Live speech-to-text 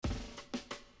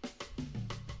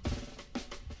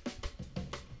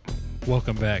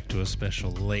Welcome back to a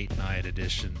special late night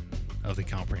edition of the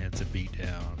Comprehensive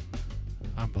Beatdown.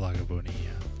 I'm Balaga Bonilla.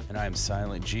 And I'm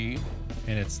Silent G.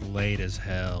 And it's late as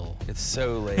hell. It's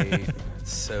so late.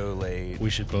 It's so late. We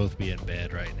should both be in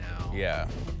bed right now. Yeah.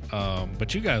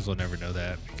 But you guys will never know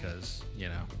that because, you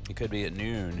know. It could be at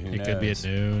noon. Who knows? It could be at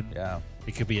noon. Yeah.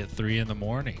 It could be at 3 in the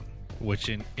morning, which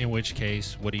in which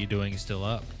case, what are you doing still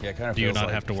up? Yeah, it kind of Do you feels not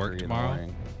like have to work 3 in the tomorrow?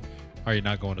 morning. Are you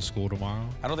not going to school tomorrow?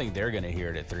 I don't think they're going to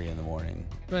hear it at 3 in the morning.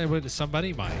 But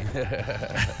somebody might.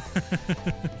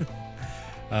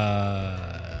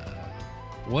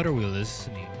 What are we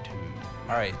listening to?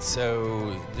 All right,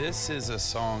 so this is a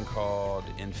song called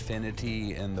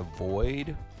Infinity in the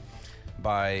Void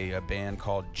by a band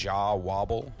called Jaw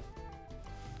Wobble.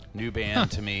 New band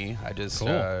to me. I just Cool.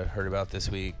 Heard about this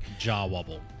week. Jaw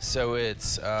Wobble. So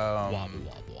it's Wobble, wobble,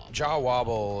 wobble. Jaw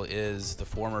Wobble is the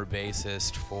former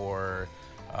bassist for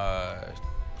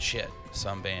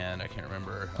some band I can't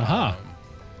remember. Uh-huh.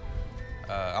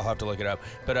 I'll have to look it up.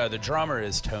 But the drummer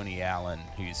is Tony Allen,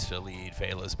 who used to lead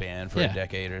Fela's band for a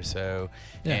decade or so,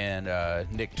 and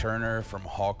Nick Turner from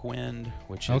Hawkwind,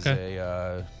 which is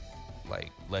a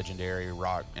like legendary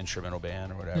rock instrumental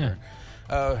band or whatever.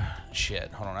 Hold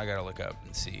on, I gotta look up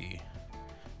and see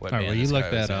what band you this look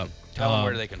guy that was in. up. Tell them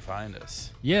where they can find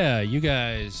us. Yeah, you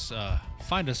guys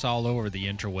find us all over the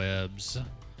interwebs.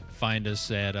 Find us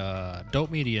at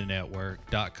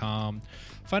dopemedianetwork.com.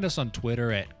 Find us on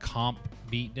Twitter at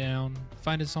CompBeatdown.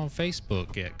 Find us on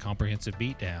Facebook at Comprehensive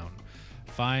Beatdown.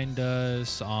 Find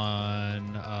us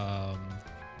on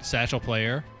Satchel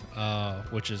Player,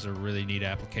 which is a really neat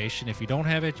application. If you don't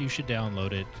have it, you should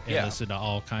download it and listen to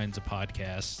all kinds of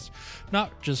podcasts.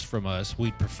 Not just from us.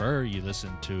 We'd prefer you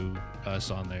listen to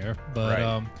us on there,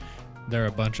 but there are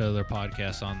a bunch of other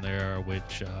podcasts on there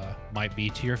which might be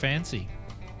to your fancy.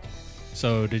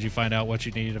 So did you find out what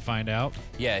you needed to find out?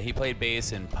 Yeah, he played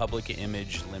bass in Public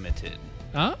Image Limited.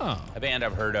 Oh. A band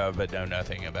I've heard of but know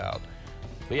nothing about.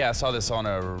 But yeah, I saw this on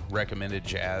a recommended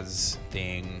jazz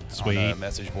thing on a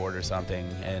message board or something,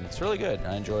 and it's really good.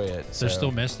 I enjoy it. There's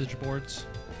still message boards?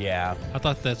 Yeah. I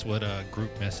thought that's what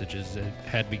group messages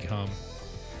had become.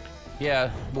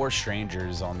 Yeah, more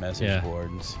strangers on message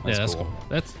boards. That's cool.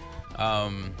 That's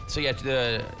so yeah,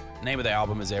 the name of the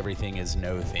album is Everything Is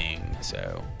No Thing.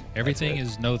 So Everything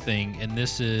Is No Thing, and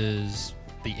this is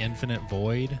The Infinite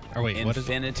Void? Or wait, what is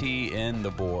it? Infinity in the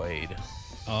Void.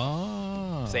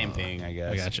 Oh. Same thing, I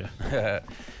guess. I gotcha.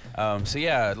 So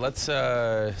yeah, let's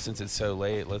since it's so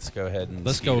late, let's go ahead and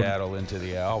skedaddle into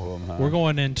the album. Huh? We're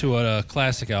going into a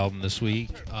classic album this week.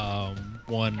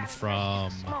 One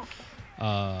from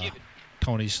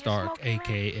Tony Stark,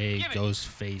 a.k.a.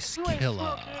 Ghostface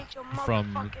Killah,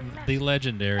 from the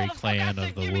legendary clan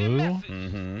of the Wu.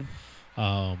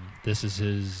 Mm-hmm. This is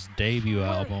his debut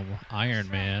album,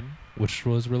 Ironman, which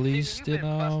was released in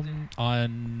on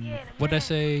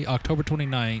October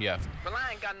 29th. Yeah.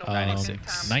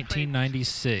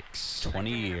 1996.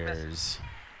 20 years.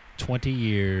 20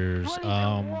 years.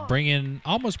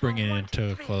 Almost bringing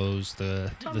into a close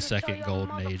the second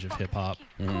golden age of hip hop.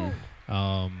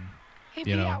 Mm-hmm.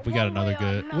 You know, we got another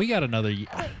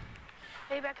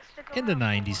into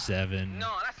 97.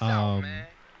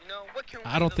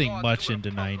 I don't think much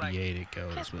into 98 it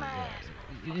goes, but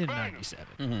in 97.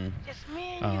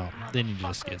 Mm-hmm. Then you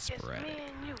just get sporadic.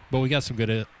 But we got some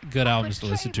good albums to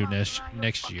listen to next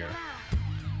year.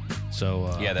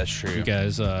 So yeah, that's true. You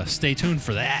guys stay tuned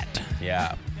for that.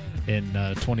 Yeah. In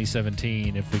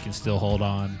 2017, if we can still hold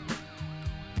on.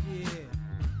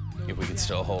 If we can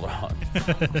still hold on.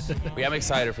 I'm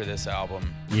excited for this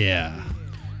album. Yeah.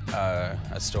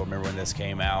 I still remember when this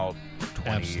came out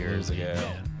 20 years ago.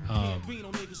 Man.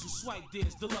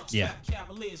 Yeah.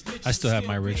 I still have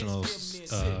my original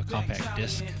compact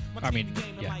disc. My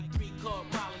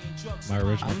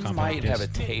original compact disc. I might have a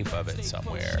tape of it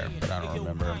somewhere, but I don't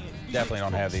remember. Definitely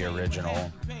don't have the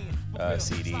original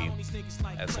CD.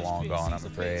 That's long gone, I'm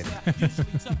afraid.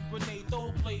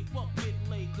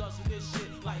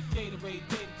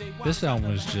 This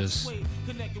album was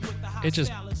it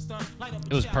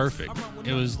was perfect.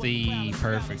 It was the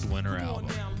perfect winter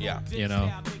album. Yeah. You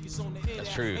know?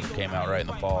 That's true. It came out right in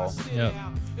the fall. Yep.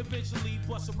 But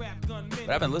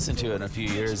I haven't listened to it in a few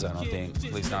years, I don't think.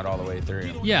 At least not all the way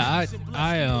through. Yeah,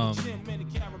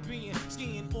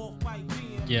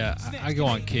 I go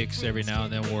on kicks every now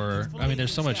and then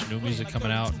there's so much new music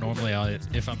coming out. Normally,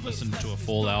 if I'm listening to a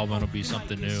full album, it'll be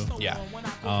something new. Yeah.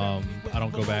 I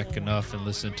don't go back enough and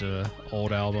listen to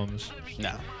old albums.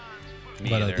 No.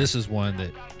 But this is one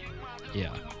that,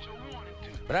 yeah.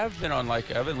 But I've been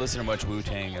listening to much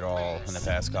Wu-Tang at all in the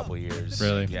past couple of years.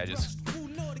 Really? Yeah, just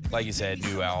like you said,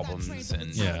 new albums and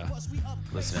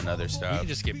listening to other You stuff. can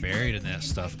just get buried in that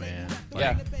stuff, man. Like,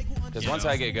 Yeah, because once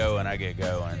I get going, I get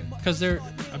going. Because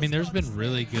there's been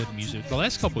really good music. The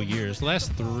last couple of years, the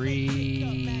last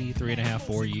 3.5,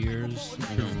 4 years,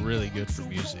 have been really good for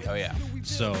music. Oh yeah.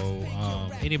 So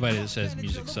anybody that says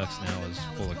music sucks now is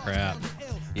full of crap.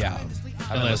 Yeah.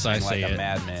 Unless I say like a it,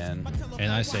 madman.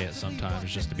 and I say it sometimes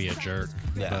just to be a jerk.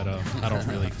 Yeah. But I don't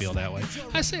really feel that way.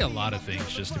 I say a lot of things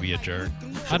just to be a jerk.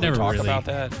 I Should never we talk really about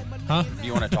that? Huh? Do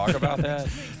you want to talk about that?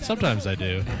 Sometimes I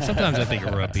do. Sometimes I think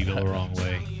it rubs people the wrong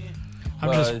way.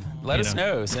 Let us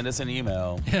know. Send us an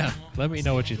email. Yeah, let me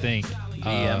know what you think.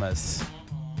 DM us.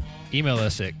 Email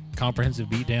us at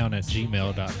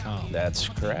comprehensivebeatdown@gmail.com. That's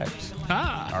correct.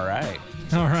 Ah. All right.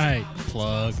 All right.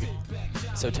 Plug.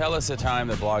 So tell us a time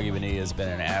that Bloggy Benny has been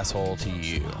an asshole to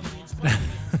you.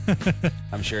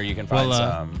 I'm sure you can find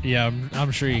some. Yeah, I'm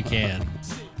sure you can.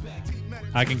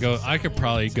 I could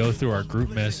probably go through our group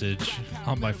message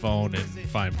on my phone and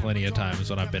find plenty of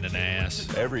times when I've been an ass.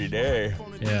 Every day.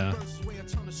 Yeah.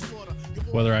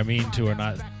 Whether I mean to or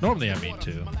not. Normally I mean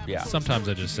to. Yeah. Sometimes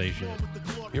I just say shit.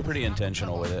 You're pretty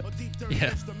intentional with it.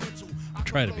 Yeah.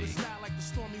 Try to be.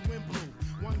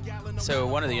 So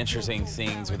one of the interesting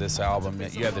things with this album,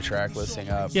 you have the track listing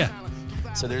up. Yeah.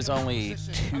 So there's only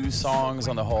 2 songs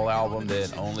on the whole album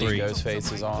that only 3.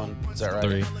 Ghostface is on. Is that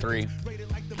right? 3.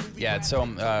 Yeah, so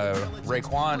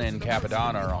Raekwon and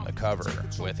Capadonna are on the cover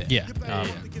with him. Yeah.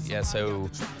 Yeah,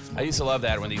 so I used to love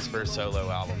that when these first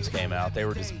solo albums came out. They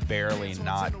were just barely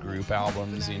not group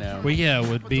albums, you know? Well, yeah, it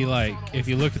would be like, if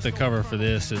you look at the cover for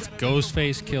this, it's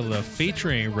Ghostface Killah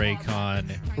featuring Raekwon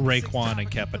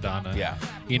and Capadonna. Yeah.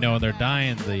 You know, and they're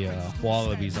dyeing the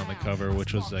wallabies on the cover,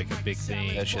 which was like a big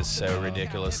thing. That's just so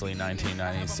ridiculously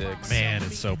 1996. Man,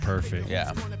 it's so perfect.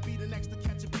 Yeah.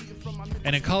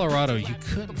 And in Colorado, you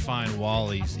couldn't find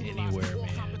Wallies anywhere,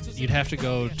 man. You'd have to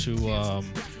go to,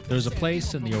 there's a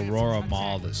place in the Aurora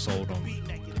Mall that sold them.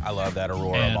 I love that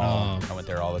Aurora Mall. I went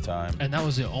there all the time. And that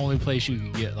was the only place you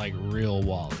could get, like, real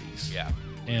Wallies. Yeah.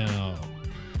 And,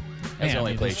 that's the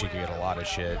only place you could get a lot of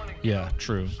shit. Yeah,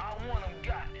 true.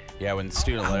 Yeah, when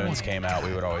student loans came out,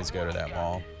 we would always go to that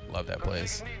mall. Love that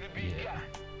place. Yeah.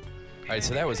 All right,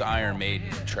 so that was Iron Maiden,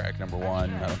 track number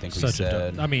 1. I don't think we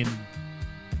said.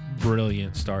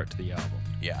 Brilliant start to the album.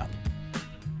 Yeah.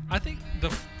 I think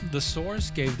the Source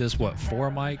gave this 4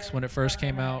 mics when it first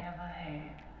came out,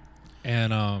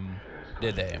 and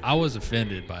did they? I was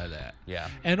offended by that. Yeah.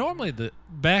 And normally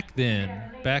back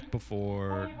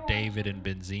before David and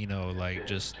Benzino like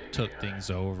just took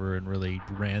things over and really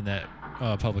ran that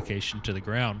publication to the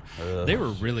ground, they were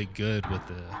really good with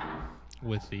the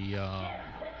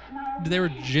they were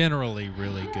generally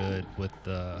really good with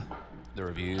the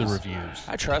reviews.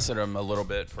 I trusted them a little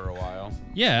bit for a while.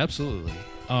 Yeah, absolutely.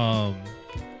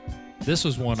 This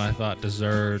was one I thought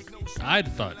deserved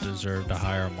a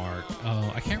higher mark.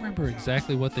 I can't remember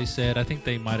exactly what they said. I think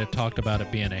they might have talked about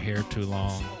it being a hair too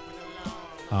long.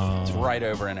 It's right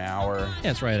over an hour.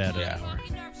 Yeah, it's right at an hour.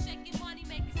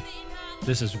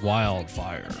 This is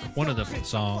Wildfire, one of the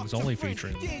songs only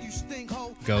featuring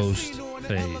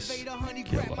Ghostface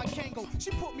Killah.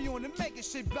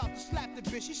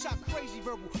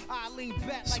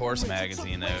 Source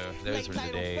magazine, though, those were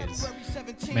the days.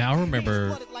 Man, I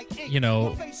remember,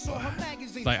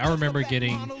 I remember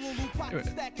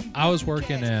I was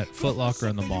working at Foot Locker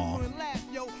in the mall.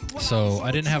 So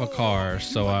I didn't have a car,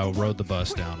 so I rode the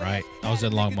bus down, right? I was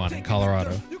in Longmont in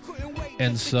Colorado.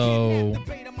 And so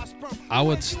I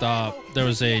would stop. There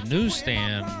was a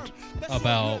newsstand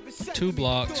about 2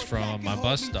 blocks from my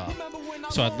bus stop.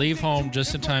 So I'd leave home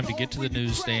just in time to get to the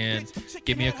newsstand,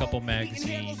 get me a couple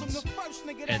magazines,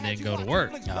 and then go to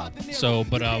work.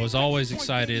 But I was always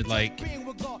excited, like,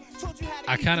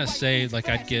 I kind of saved, like,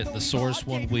 I'd get the Source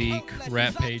 1 week,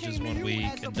 Rap Pages 1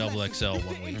 week, and Double XL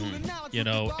 1 week,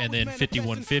 and then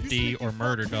 5150 or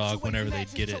Murder Dog whenever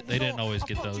they'd get it. They didn't always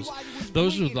get those.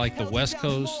 Those were like the West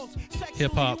Coast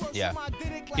hip hop. Yeah.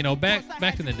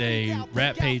 Back in the day,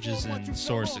 Rap Pages and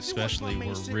Source especially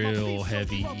were real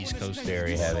heavy East Coast.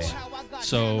 Very heavy.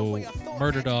 So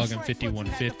Murder Dog and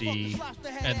 5150,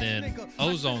 and then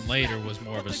Ozone later was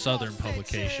more of a Southern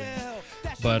publication.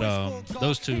 But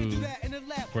those 2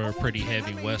 were pretty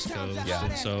heavy West Coast,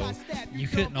 and so you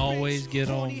couldn't always get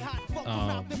them.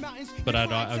 But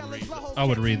I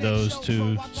would read those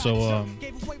too. So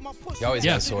you always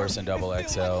got Source and Double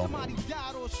XL.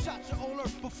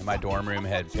 My dorm room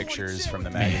had pictures from the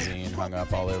magazine hung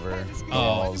up all over the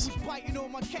walls.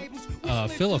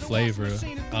 Phil Flavor,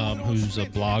 who's a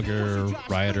blogger,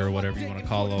 writer, whatever you want to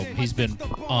call him, he's been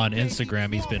on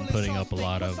Instagram. He's been putting up a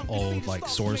lot of old like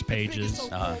source pages,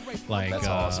 like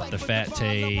awesome. the Fat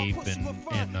Tape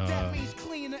and the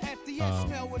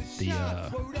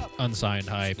Unsigned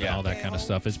Hype and all that kind of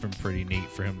stuff. It's been pretty neat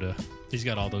for him to. He's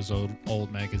got all those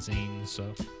old magazines. So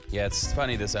yeah, it's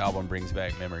funny this album brings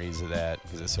back memories of that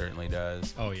because it certainly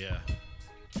does. Oh yeah.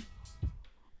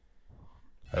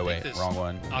 Oh wait, wrong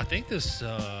one. I think this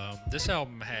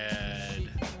album had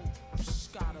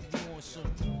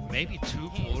maybe 2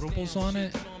 quotables on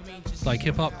it, like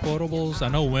hip hop quotables. I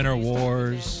know Winter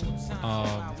Wars.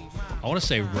 I want to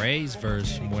say Ray's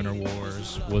verse from Winter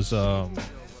Wars was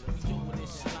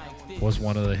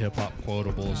one of the hip hop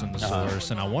quotables in the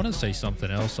source, and I want to say something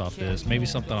else off this. Maybe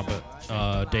something off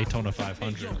at Daytona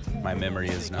 500. My memory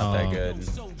is not that good.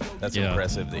 That's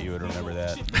impressive that you would remember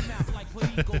that.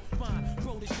 All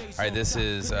right, this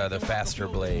is the Faster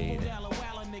Blade.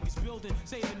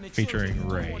 Featuring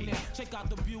Ray.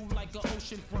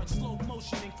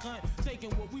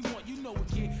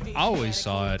 I always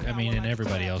saw it. I mean, and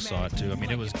everybody else saw it too. I mean,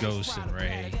 it was Ghost and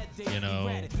Ray. You know,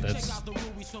 that's,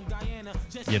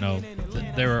 you know,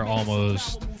 they were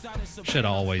almost, should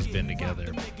have always been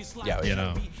together. Yeah, you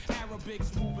know.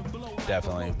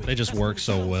 Definitely. They just work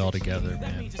so well together,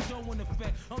 man.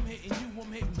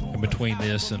 And between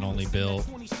this and Only Built,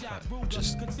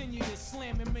 just.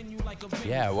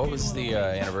 Yeah, what was the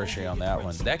anniversary on that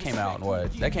one? That came out in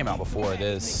what? That came out before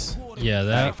this. Yeah,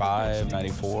 that. 95,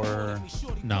 94.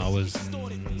 No, it was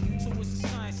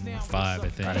 5, I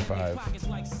think. 95.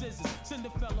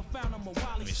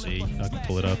 Let me see. I can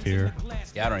pull it up here.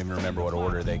 Yeah, I don't even remember what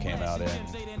order they came out in.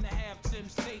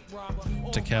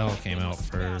 Tikal came out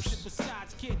first.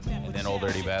 And then Old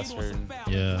Dirty Bastard.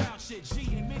 Yeah.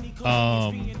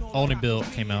 Only Built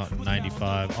came out in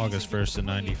 95, August 1st of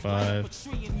 95.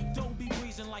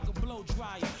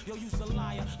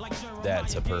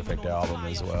 That's a perfect album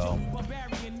as well.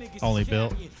 Only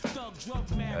Built.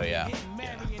 Oh yeah.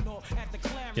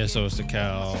 Yeah, so it's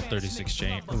Tikal, 36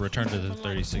 chamber, Return to the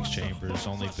 36 Chambers,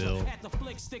 Only Built.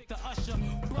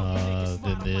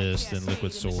 Then this, then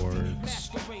Liquid Swords,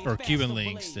 or Cuban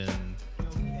Links, then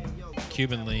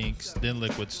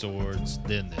Liquid Swords,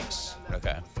 then this.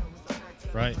 Okay.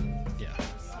 Right? Yeah.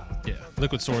 Yeah.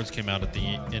 Liquid Swords came out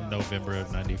in November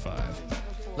of 95.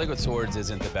 Liquid Swords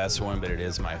isn't the best one, but it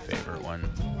is my favorite one.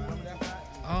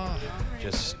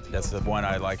 Just that's the one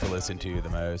I like to listen to the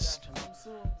most.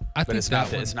 But it's not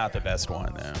the best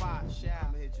one though.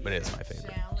 But it's my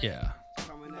favorite. Yeah.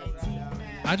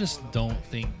 I just don't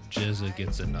think Jizza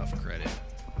gets enough credit.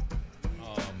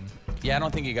 Yeah, I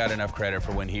don't think he got enough credit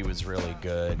for when he was really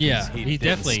good. Yeah, he didn't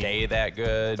definitely stay that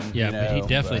good. Yeah, you know, but he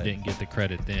definitely didn't get the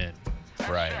credit then.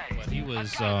 Right. But he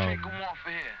was. There's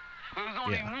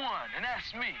only one, and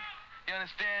that's me. You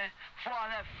understand? For all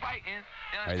that fighting,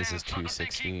 you understand? All right, this is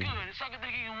 260. The sucker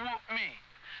think he can whoop me.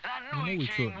 And I know he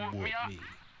can't whoop me.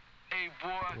 Hey,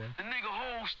 boy, the nigga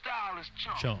whole style is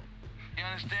chump. You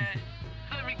understand?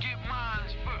 Let me get mine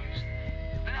first.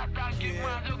 Then after I get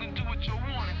mine, you can do what you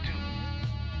want to do.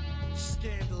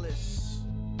 Scandalous.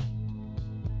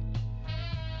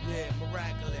 Yeah,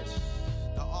 miraculous.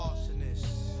 The arsonist.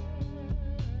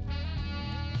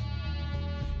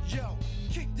 Yo,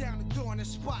 kick down the door in the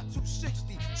spot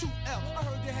 260, 2L. I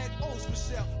heard they had O's for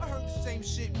sale. I heard the same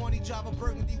shit. Money drive a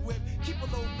burgundy whip. Keep a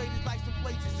low faded like some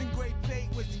places in great pay.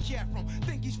 Where's the cat from?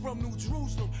 Think he's from New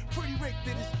Jerusalem. Pretty Rick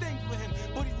did his thing for him,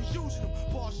 but he was using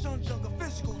him. Boss, son, younger,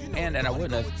 physical. You know, and I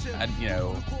wouldn't have, you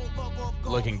know,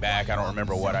 looking back, I don't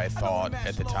remember what I thought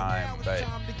at the time, but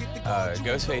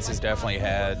Ghostface has definitely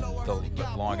had the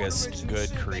longest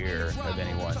good career of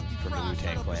anyone from the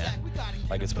Wu-Tang Clan.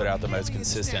 Like, it's put out the most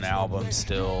consistent album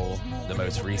still, the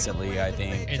most recently, I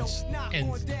think. And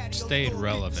stayed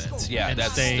relevant. Yeah, and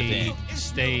that's the thing.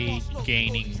 Stayed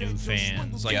gaining new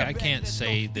fans. Like, I can't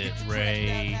say that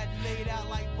Ray,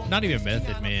 not even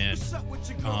Method Man,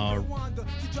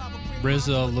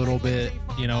 RZA a little bit,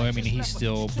 you know, I mean, he's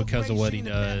still, because of what he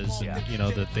does, and, you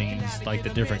know, the things, like the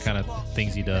different kind of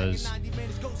things he does.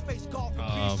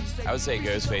 I would say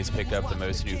Ghostface picked up the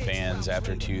most new fans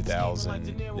after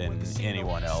 2000 than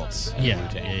anyone else in the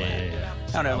Wu-Tang Clan. Yeah.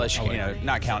 I don't know, unless, you know,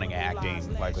 not counting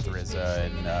acting, like with RZA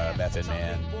and Method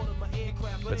Man.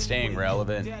 But staying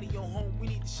relevant,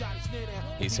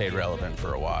 he stayed relevant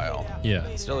for a while.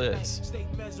 Yeah. Still is.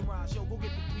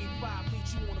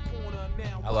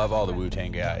 I love all the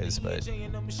Wu-Tang guys, but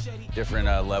different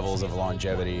levels of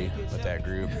longevity with that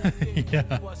group.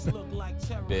 Yeah.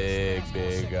 Big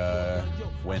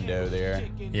window there.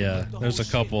 Yeah, there's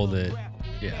a couple that,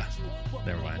 yeah,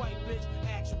 never mind.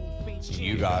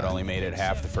 You God only made it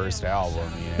half the first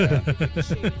album. Yeah.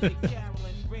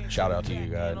 Shout out to You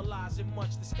God.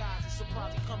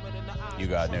 You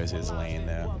God knows his lane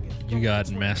though. You God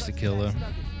and Master Killah.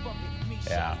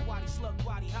 Yeah.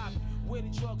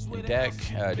 And Deck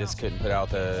just couldn't put out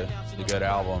the good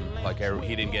album. Like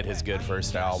he didn't get his good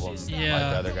first album like the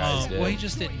other guys did. Well, he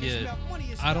just didn't get.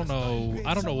 I don't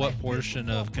know what portion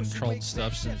of Controlled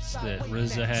Substance that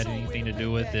RZA had anything to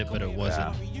do with it, but it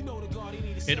wasn't. Yeah.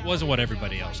 It wasn't what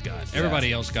everybody else got.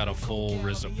 Everybody else got a full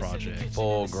RZA project.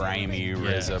 Full grimy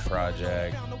RZA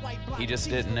project. He just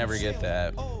didn't ever get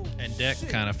that. And Deck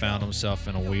kind of found himself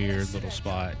in a weird little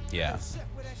spot. Yeah.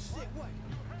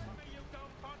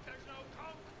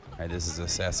 All right, this is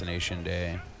Assassination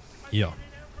Day. Yeah.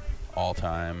 All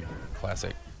time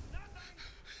classic.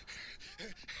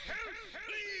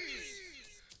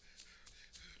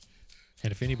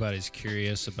 And if anybody's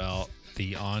curious about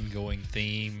the ongoing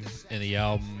theme in the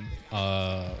album,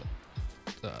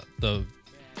 the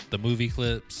movie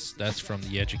clips, that's from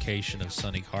The Education of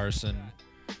Sonny Carson,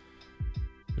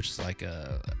 which is like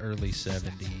early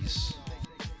 70s.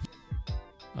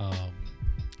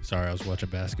 Sorry, I was watching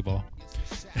basketball.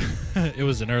 It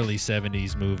was an early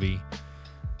 70s movie.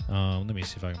 Let me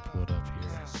see if I can pull it up here.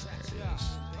 There it is.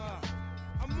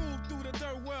 I moved through the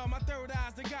dirt world, my third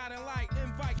eyes the God and light,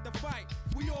 invite the fight.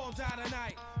 We all die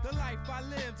tonight. The life I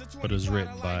live, the but it was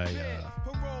written by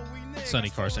Sonny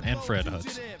Carson and Fred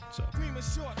Hudson. So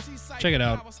check it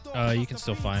out. You can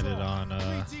still find it on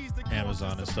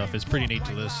Amazon and stuff. It's pretty neat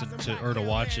to listen to or to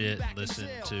watch it and listen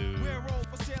to,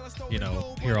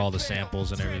 hear all the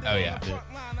samples and everything. Oh yeah.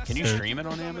 Can you stream it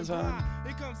on Amazon?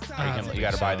 You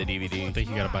got to buy the DVD. I think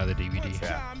you got to buy the DVD.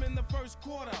 Yeah.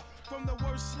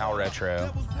 How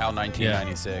retro. How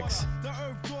 1996.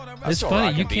 Yeah. It's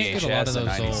funny, you can't get a lot of those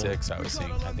 96, I was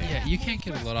seeing, I think. Yeah, you can't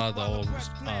get a lot of the old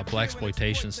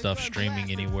blaxploitation stuff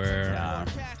streaming anywhere. Nah.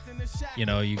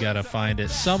 You got to find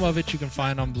it. Some of it you can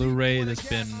find on Blu-ray that's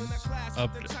been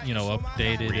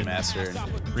updated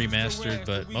remastered,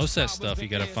 but most of that stuff you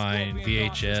got to find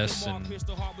VHS and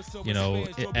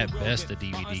at best a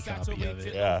DVD copy of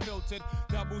it. Yeah.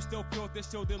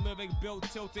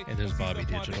 And there's Bobby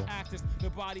Digital.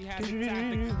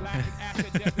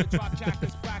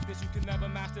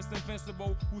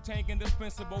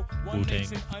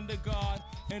 Wu-Tang. Under God,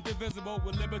 indivisible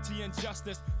with liberty and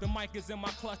justice. The mic is in my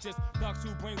clutches. Dogs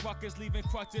who bring ruckus, leaving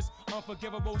crutches.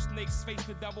 Unforgivable snakes face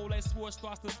the devil as sword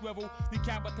starts to swivel.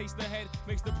 Decapitates the head,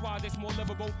 makes the projects more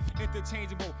livable.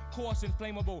 Interchangeable, caution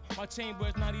flammable. My chamber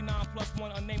is 99 plus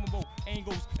 1 unnameable.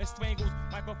 Angles and strangles.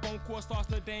 Microphone cord starts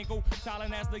to dangle.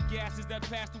 Silent as the gases that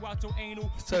pass throughout your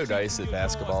anal. So nice that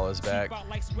basketball is back.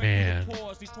 Man.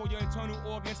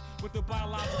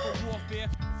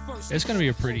 It's going to be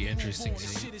a pretty interesting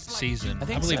season.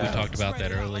 I believe we talked about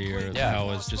that earlier. Yeah.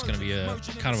 How it's just going to be a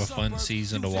kind of a fun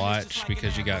season to watch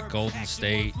because you got Golden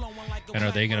State, and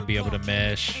are they going to be able to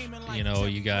mesh?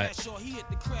 You got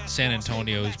San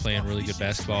Antonio, who's playing really good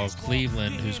basketball.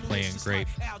 Cleveland, who's playing great.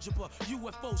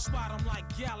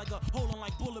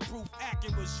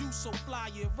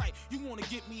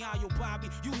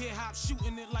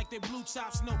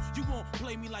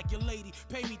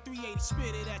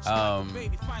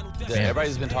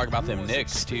 Everybody's been talking about them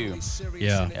Knicks too.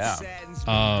 Yeah.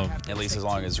 At least as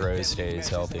long as Rose stays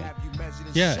healthy.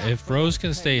 Yeah, if Rose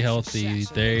can stay healthy,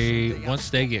 once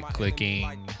they get clicking,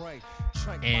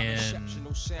 and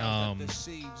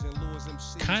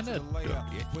kind of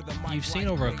you've seen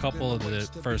over a couple of the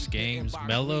first games,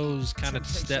 Melo's kind of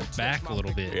stepped back a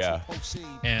little bit. Yeah.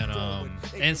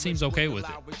 And seems okay with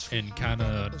it, and kind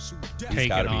of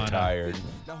taking on. Tired.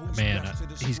 Man,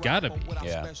 he's got to be.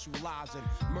 Yeah.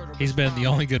 He's been the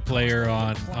only good player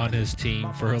on his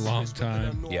team for a long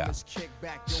time. Yeah.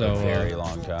 So a very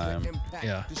long time.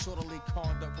 Yeah.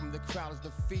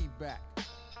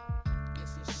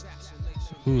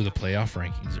 Ooh, the playoff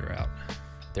rankings are out.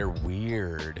 They're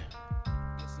weird.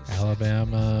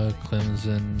 Alabama,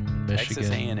 Clemson, Michigan. Texas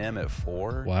A&M at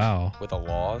 4. Wow. With a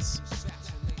loss.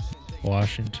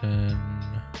 Washington,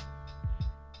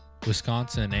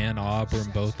 Wisconsin, and Auburn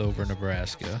both over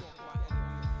Nebraska.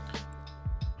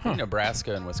 Huh.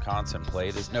 Nebraska and Wisconsin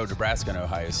played. Nebraska and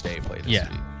Ohio State played this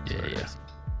week. Yeah.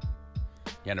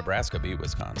 Yeah, Nebraska beat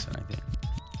Wisconsin, I think.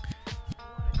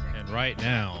 And right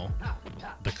now,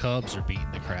 the Cubs are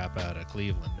beating the crap out of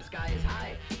Cleveland.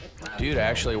 Dude, I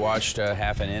actually watched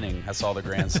half an inning. I saw the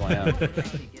grand slam.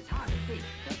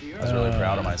 I was really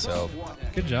proud of myself.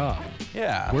 Good job.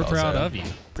 Yeah. We're proud of you.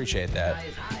 Appreciate that.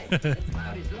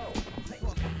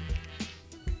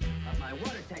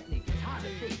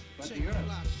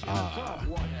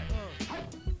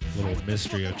 Little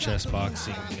mystery of chess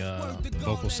boxing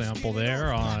vocal sample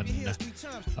there on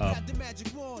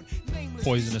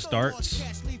Poisonous Darts.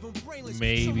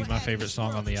 Maybe my favorite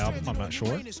song on the album. I'm not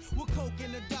sure.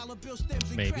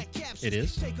 Maybe. It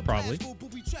is. Probably.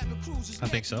 I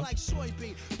think so.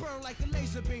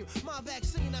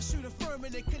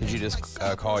 Did you just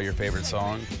call your favorite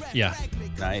song? Yeah.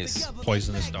 Nice.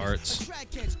 Poisonous Darts.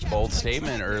 Bold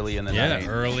statement early in the night. Yeah,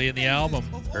 early in the album.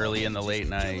 Early in the late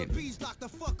night.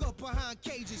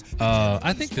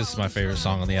 I think this is my favorite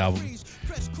song on the album.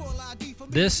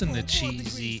 This and the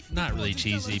cheesy, not really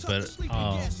cheesy, but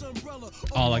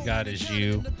All I Got Is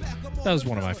You. That was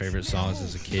one of my favorite songs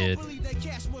as a kid.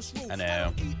 I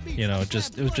know. You know, it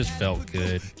just felt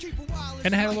good.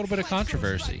 And it had a little bit of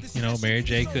controversy. You know, Mary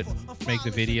J couldn't make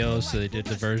the video, so they did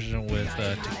the version with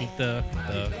Takita,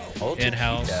 the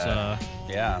in-house,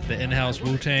 the in-house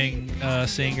Wu-Tang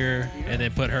singer, and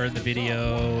then put her in the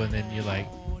video, and then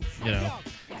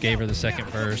gave her the second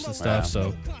verse and stuff.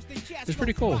 So it's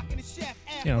pretty cool.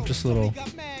 You know, just a little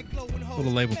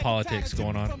label politics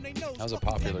going on. That was a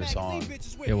popular song.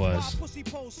 It was. It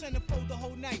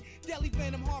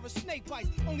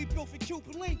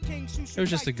was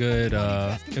just a good.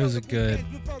 It was a good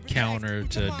counter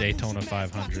to Daytona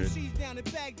 500. You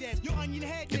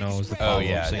know, it was the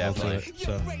follow-up single to it.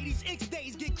 So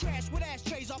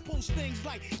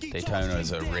Daytona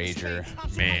is a rager,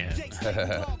 man.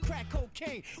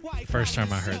 First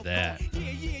time I heard that.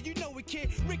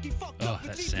 Oh,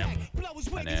 that sample.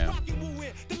 I know.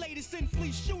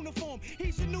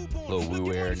 Little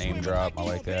woo air name drop. I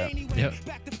like that. Yep.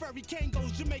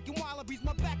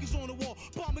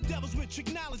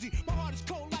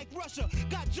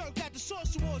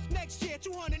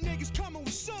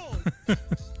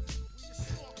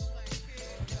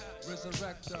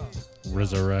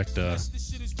 Resurrecta.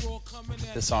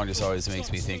 This song just always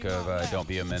makes me think of Don't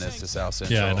Be a Menace to South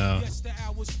Central. Yeah, I know.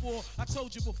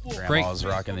 Grandma's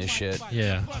rocking this shit.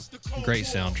 Yeah. Great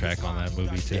soundtrack on that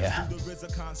movie, too. Yeah.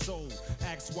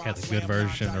 Got the good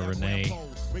version of Renee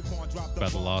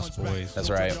about the Lost Boys. That's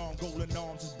right.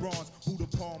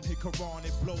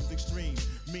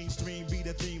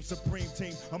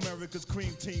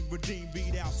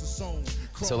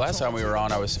 So last time we were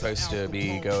on, I was supposed to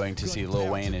be going to see Lil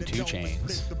Wayne and 2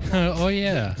 Chainz. Oh,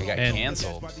 yeah. It got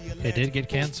canceled. It did get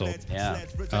canceled. Yeah.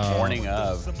 Morning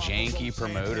of. Janky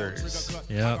promoters.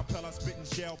 Yep.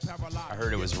 I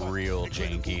heard it was real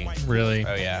janky. Really?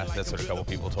 Oh, yeah. That's what a couple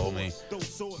people told me.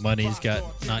 Money's got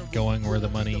not going where the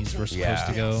monies were supposed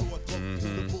to go.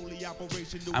 Mm-hmm.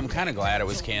 I'm kind of glad it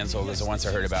was canceled because once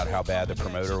I heard about how bad the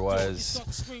promoter was, I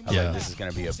was like, this is going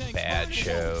to be a bad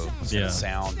show. It's going to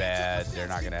sound bad. They're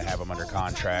not going to have them under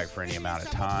contract for any amount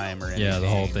of time or anything. Yeah, the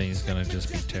whole thing's going to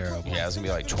just be terrible. Yeah, it's going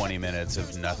to be like 20 minutes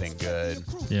of nothing good.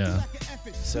 Yeah.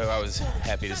 So I was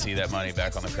happy to see that money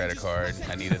back on the credit card.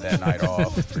 I needed that night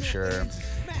off for sure.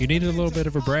 You needed a little bit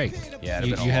of a break. Yeah,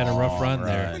 you had a rough run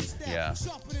there. Yeah.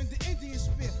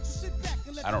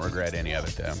 I don't regret any of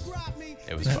it, though.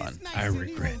 It was fun. I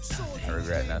regret nothing. I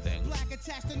regret nothing.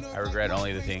 I regret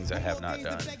only the things I have not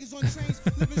done.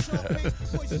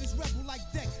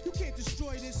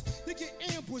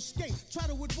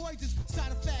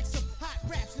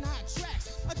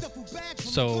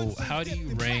 So, how do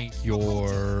you rank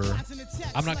your...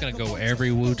 I'm not going to go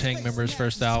every Wu-Tang member's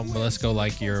first album, but let's go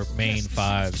like your main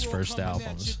 5's first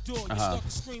albums.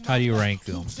 How do you rank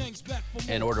them?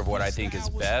 In order of what I think is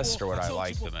best or what I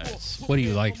like the most? What do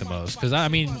you like the most? Because, I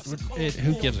mean,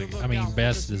 who gives a... I mean,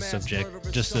 best is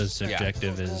just as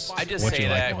subjective as I just what say you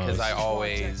like that the because most. I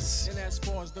always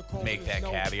make that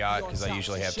caveat because I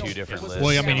usually have 2 different lists.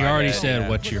 Well, I mean, you already head, said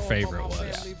what your favorite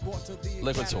was. Yeah.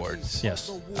 Liquid Swords. Yes.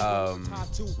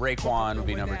 Raekwon would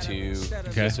be number 2.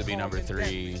 Okay. This would be number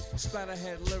 3.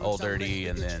 Old Dirty,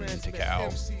 and then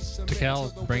Tikal.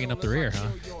 Tikal bringing up the rear, huh?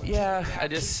 Yeah,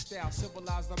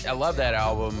 I love that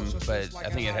album, but I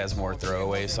think it has more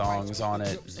throwaway songs on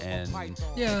it, and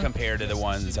compared to the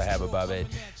ones I have above it,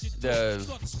 the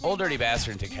Old Dirty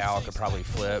Bastard and Tikal could probably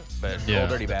flip, but Old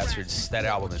Dirty Bastards, that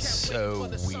album is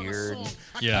so weird.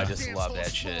 Yeah, I just love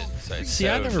that shit. So it's See,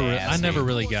 so I never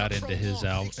really got into his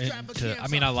album. I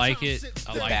mean, I like it.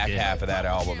 The back half of that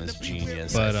album is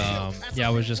genius. But yeah,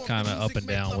 I was just kind of up and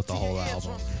down with the whole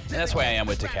album. And that's why I am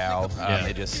with Tikal.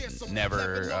 It just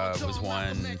never was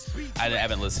one. I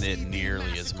haven't listened to it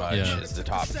nearly as much as the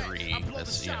top three.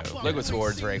 That's, Liquid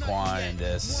Swords, Raekwon, and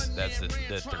this. That's the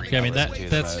three. Yeah, I mean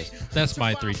that's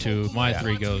my three too. My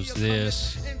three goes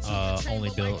this, Only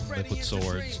Built, and Liquid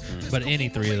Swords. But any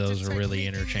three of those are really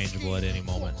interchangeable at any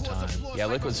moment in time. Yeah,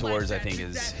 Liquid Swords I think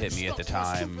has hit me at the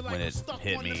time when it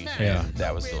hit me. Yeah,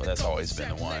 that's always been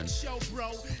the one.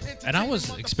 And I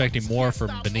was expecting more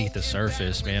from Beneath the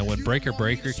Surface, man. When Breaker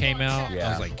Breaker came out, I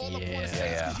was like,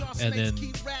 yeah. And then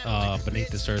Beneath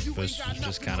the Surface was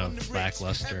just kind of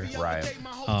lackluster. Right.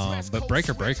 But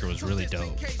Breaker Breaker was really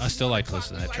dope. I still like to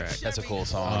listen to that track. That's a cool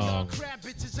song.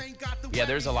 Yeah,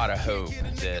 there's a lot of hope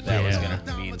that was going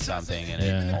to mean something, and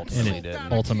it ultimately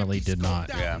didn't. Ultimately did not.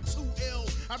 Yeah.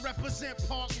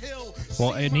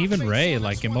 Well, and even Ray,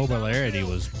 like, Immobilarity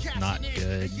was not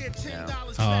good. Yeah.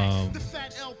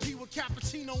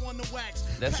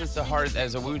 That's just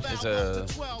as a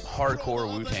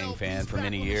hardcore Wu-Tang fan for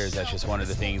many years. That's just one of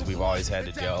the things we've always had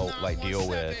to deal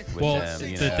with them.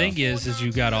 The thing is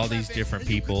you got all these different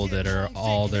people that are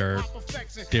all their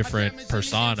different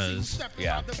personas.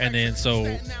 Yeah. And then so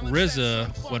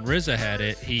when RZA had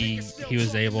it, he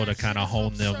was able to kind of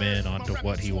hone them in onto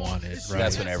what he wanted. Right.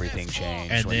 That's when everything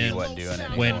changed. And when then he wasn't doing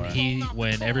it anymore.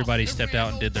 when everybody stepped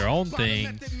out and did their own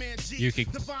thing, you could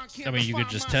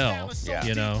just tell. Yeah.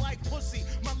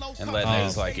 And let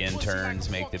those like interns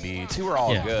make the beats, who were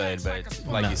all good, but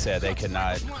like you said, they could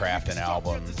not craft an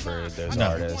album for those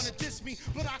artists.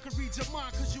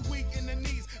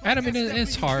 And I mean,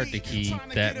 it's hard to keep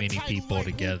that many people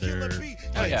together,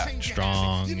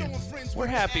 strong. And we're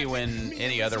happy when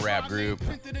any other rap group,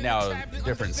 now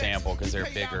different sample because they're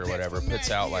bigger or whatever, puts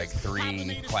out like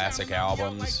 3 classic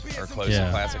albums or close to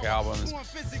classic albums.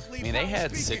 I mean, they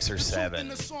had 6 or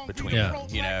 7 between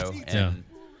them, and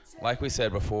like we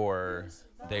said before,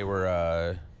 they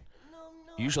were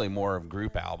usually more of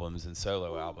group albums than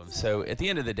solo albums. So at the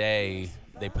end of the day,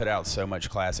 they put out so much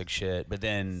classic shit, but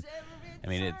then, I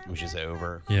mean, it was just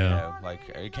over. Yeah. Like,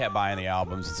 you kept buying the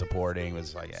albums and supporting. It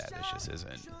was like, this just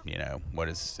isn't, what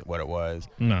it was.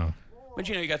 No. But,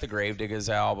 you got the Gravediggers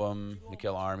album, the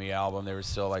Killah Army album. There was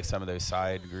still, like, some of those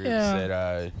side groups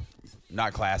that,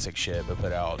 not classic shit, but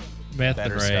put out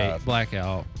better stuff.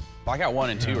 Blackout 1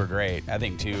 and 2 are great. I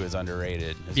think 2 is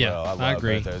underrated as well. I love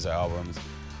both those albums.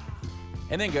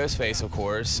 And then Ghostface, of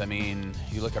course. I mean,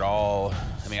 you look at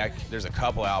there's a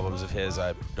couple albums of his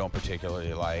I don't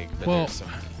particularly like, but there's some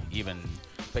even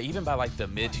by like the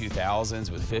mid-2000s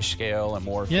with Fish Scale and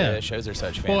More Fish, those are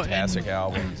such fantastic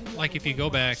albums. Like if you go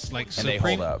back, like and Supreme,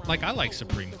 they hold up. Like I like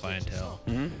Supreme Clientele.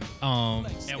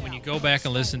 Mm-hmm. And when you go back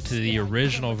and listen to the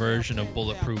original version of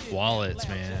Bulletproof Wallets,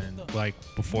 man, like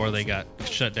before they got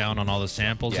shut down on all the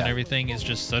samples and everything, it's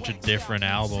just such a different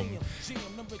album.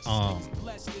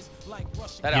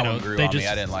 That album grew on me.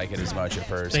 I didn't like it as much at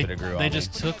first, but it grew on me. They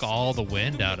just took all the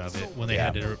wind out of it when they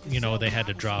had to, they had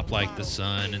to drop like The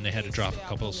Sun, and they had to drop a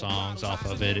couple of songs off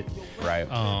of it. Right.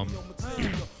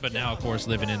 But now, of course,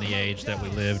 living in the age that we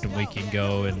lived, and we can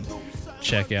go and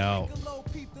check out.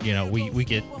 We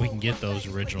can get those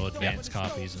original advanced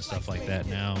copies and stuff like that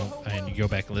now, and you go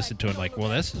back and listen to it like, well,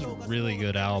 this is a really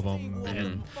good album,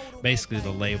 and basically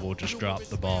the label just dropped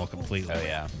the ball completely. Oh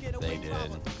yeah, they did.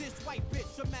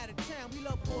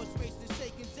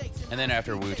 And then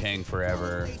after Wu-Tang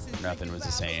Forever, nothing was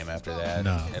the same after that.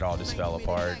 No. It all just fell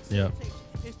apart. Yep.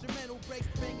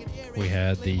 We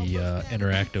had the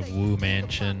interactive Wu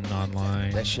Mansion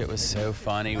online. That shit was so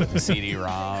funny with the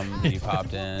CD-ROM that he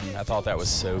popped in. I thought that was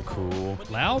so cool.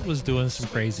 Loud was doing some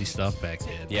crazy stuff back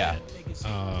then. Yeah.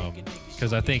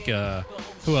 Because I think,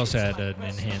 who else had an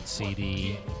enhanced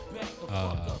CD?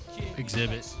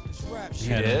 Exhibit. He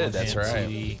did, that's right.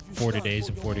 CD, 40 Days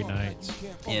and 40 Nights.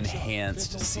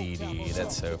 Enhanced CD.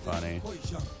 That's so funny.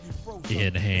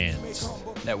 Enhanced.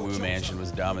 That Wu Mansion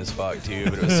was dumb as fuck too,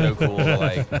 but it was so cool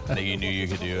that you knew you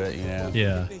could do it,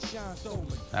 Yeah.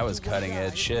 That was cutting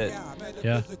edge shit.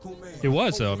 Yeah. It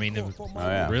was though. I mean,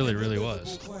 it really, really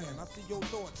was.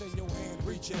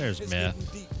 There's Meth.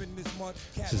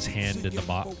 It's his hand in the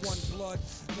box.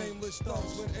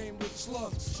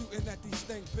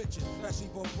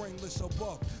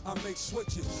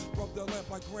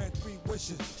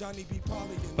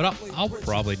 But I'll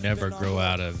probably never grow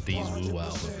out of these Wu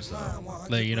albums though.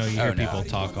 Like, you hear people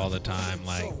talk all the time,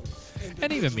 like,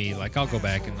 and even me, like, I'll go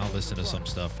back and I'll listen to some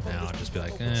stuff now and just be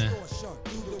like,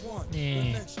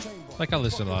 Like I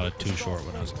listened to a lot of Too Short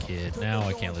when I was a kid. Now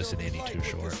I can't listen to any Too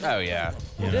Short. Oh yeah,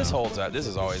 this holds up. This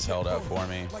has always held up for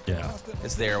me. Yeah,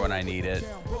 it's there when I need it.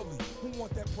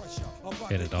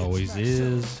 And it always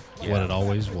is what it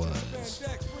always was.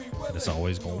 And it's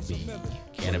always gonna be.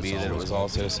 Can it be that it was all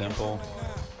so simple?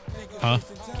 Huh?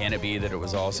 Can it be that it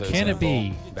was also Can simple? it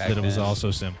be that it was then?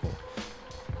 also simple?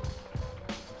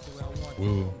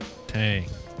 Woo, Tang.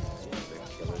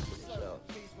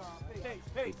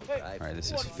 All right,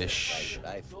 this is Fish.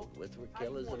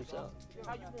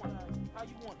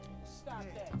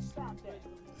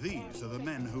 These are the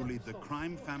men who lead the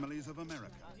crime families of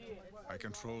America. I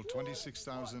control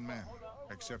 26,000 men,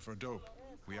 except for dope.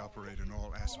 We operate in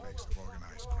all aspects of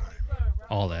organized crime.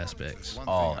 All aspects.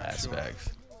 All aspects.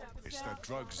 It's that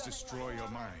drugs destroy your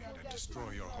mind and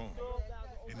destroy your home.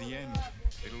 In the end,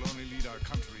 it'll only lead our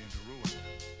country into ruin.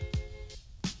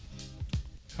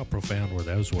 How profound were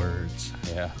those words?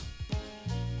 Yeah.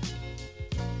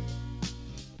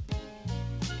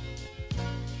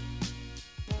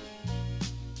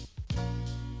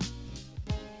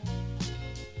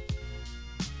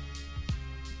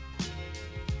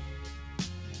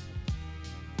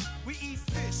 We eat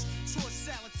fish, source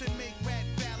salads and make rat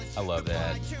ballads. I love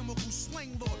that.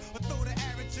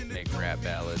 Make rap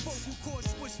ballads.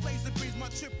 My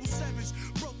triple sevens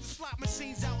broke the slot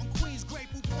machines out in Queens, Grey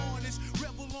Poupon.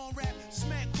 Rebel on rap,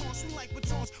 smack corns, we like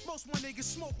batons. Most my niggas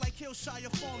smoke like Hillshire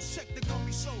Farms. Check the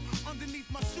gummy show. Underneath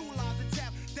my shoe lies a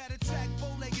tap that attract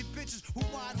bow-legged bitches who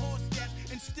ride horse gaps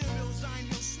and steal mills. I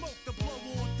ain't no smoke to blow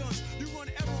on guns. You run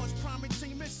errors, primary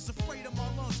team missions, afraid of my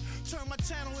lungs. Turn my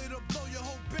channel, it'll blow your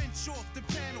whole bench off the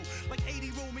panel. Like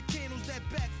 80 Roman candles that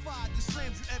backfire. The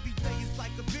slams you every day is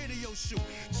like a video shoot.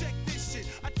 Check this shit.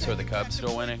 So are the Cubs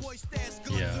still winning?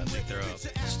 Yeah, I think they're up.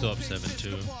 Still up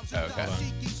 7-2. Okay.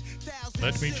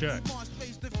 Let me check.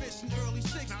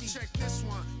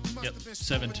 Yep,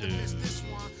 7-2.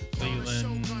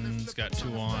 Cleveland's got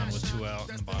 2 on with 2 out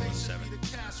in the bottom of the 7.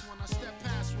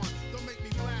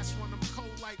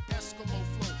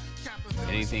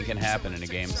 Anything can happen in a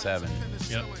game 7.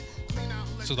 Yep.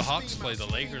 So the Hawks play the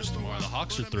Lakers tomorrow. The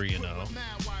Hawks are 3-0.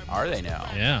 Are they now?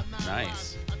 Yeah.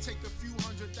 Nice.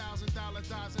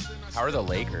 How are the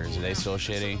Lakers? Are they still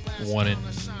shitty?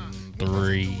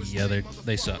 1-3. Yeah,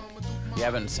 they suck. You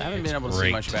haven't been able to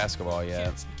see much basketball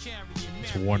yet.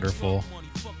 It's wonderful.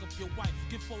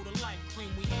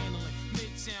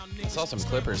 I saw some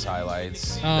Clippers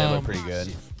highlights. They look pretty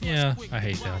good. Yeah, I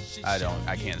hate them.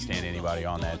 I can't stand anybody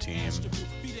on that team.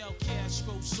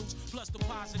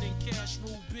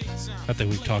 I think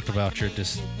we've talked about your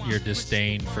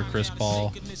disdain for Chris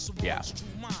Paul. Yeah.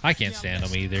 I can't stand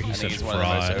him either. He's such a fraud. One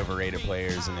of the most overrated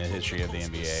players in the history of the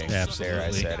NBA. Absolutely. There,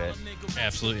 I said it.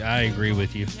 Absolutely. I agree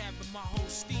with you.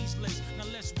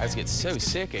 I just get so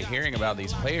sick of hearing about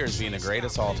these players being the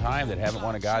greatest all time that haven't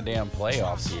won a goddamn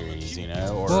playoff series, you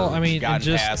know, or gotten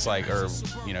past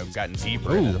gotten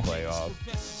deeper into the playoff.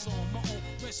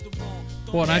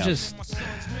 Well, and I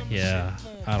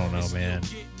don't know, man.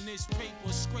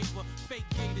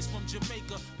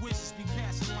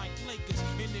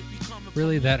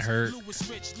 Really, that hurt?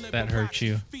 That hurt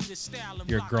you?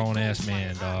 You're a grown-ass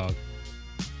man, dog.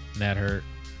 And that hurt?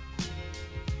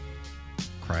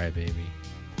 Crybaby.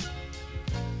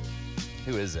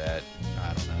 Who is that?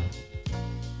 I don't know.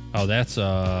 Oh, that's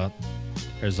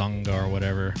Erzonga or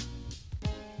whatever.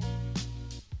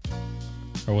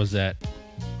 Or was that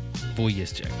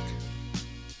Vujacic?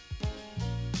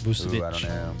 Vucevic. I don't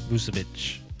know.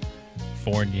 Vucevic.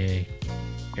 Fournier.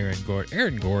 Aaron Gordon.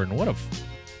 Aaron Gordon, what a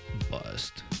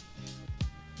bust.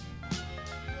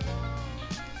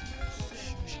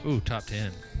 Ooh, top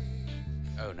 10.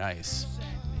 Oh, nice.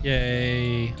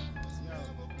 Yay.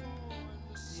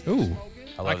 Ooh.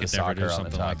 I love the could never do soccer on the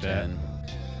something top like that. 10.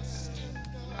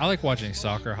 I like watching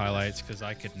soccer highlights because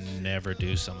I could never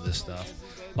do some of this stuff.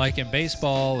 Like in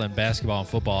baseball and basketball and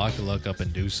football, I could look up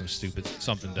and do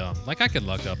something dumb. Like I could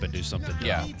look up and do something dumb.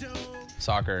 Yeah.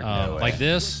 Soccer, no way. Like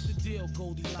this.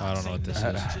 I don't know what this is.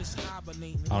 I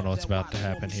don't know what's about to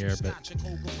happen here, but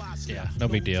yeah, no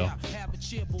big deal.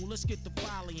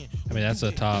 I mean, that's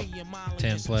a top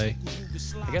 10 play.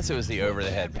 I guess it was the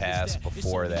over-the-head pass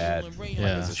before that.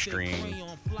 Yeah. It was a string.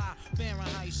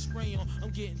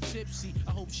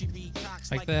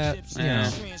 Like that, you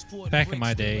know, back in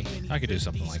my day, I could do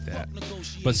something like that.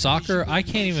 But soccer, I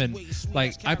can't even,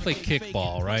 like, I play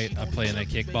kickball, right? I play in the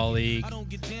kickball league.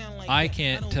 I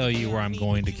can't tell you where I'm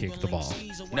going to kick the ball.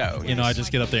 No. You know, I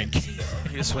just get up there and you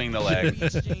just swing the leg.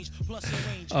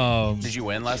 Did you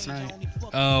win last night?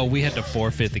 We had to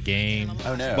forfeit the game.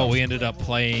 Oh, no. But we ended up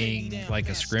playing like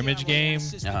a scrimmage game.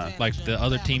 Like the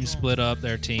other team split up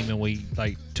their team, and we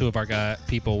like two of our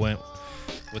people went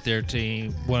with their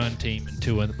team, one team, and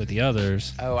two with the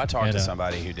others. Oh, I talked to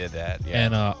somebody who did that. Yeah.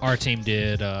 And our team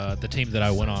did. The team that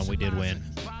I went on, we did win.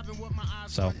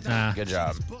 So good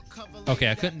job.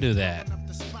 Okay, I couldn't do that.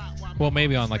 Well,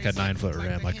 maybe on like a 9-foot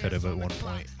rim, I could have at one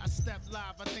point.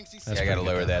 I got to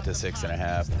lower that to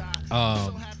 6.5.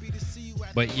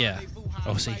 But yeah.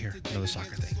 Oh, see here, another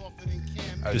soccer thing.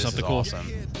 Oh, do something cool. Awesome.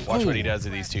 Watch what he does to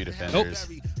these two defenders.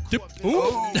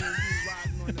 Oh.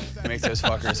 He makes those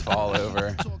fuckers fall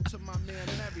over.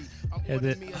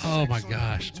 Oh my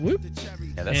gosh. Whoop.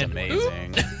 Yeah, that's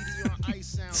amazing.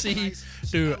 See,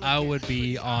 dude, I would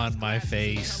be on my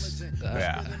face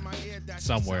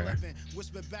somewhere.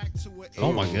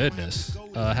 Oh my goodness.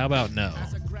 How about no?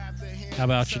 How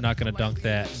about you're not going to dunk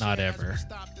that? Not ever.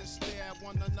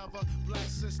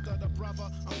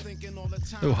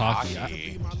 Ooh,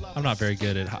 hockey. I'm not very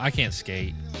good at. I can't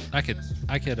skate. I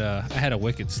had a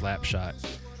wicked slap shot,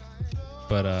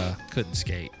 but couldn't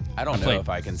skate. I don't know if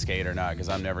I can skate or not because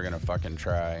I'm never gonna fucking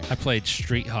try. I played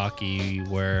street hockey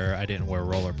where I didn't wear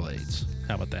rollerblades.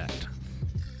 How about that?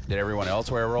 Did everyone else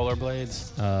wear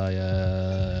rollerblades?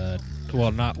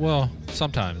 Well,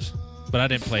 sometimes, but I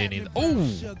didn't play any. Oh,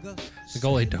 the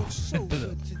goalie don't.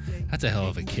 That's a hell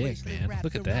of a kick, man.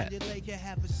 Look at that.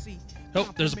 Oh,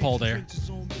 there's a pole there.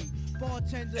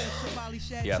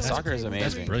 Yeah, soccer is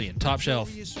amazing. That's brilliant. Top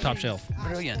shelf. Top shelf.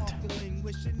 Brilliant.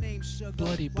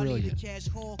 Bloody brilliant.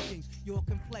 All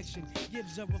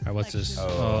right, what's this?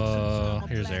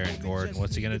 Here's Aaron Gordon.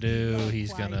 What's he going to do?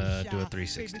 He's going to do a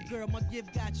 360.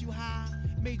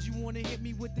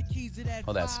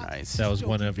 Oh, that's nice. That was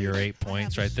one of your 8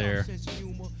 points right there.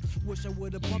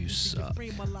 You suck.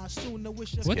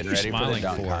 What are you smiling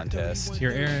for? Contest.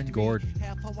 You're Aaron Gordon.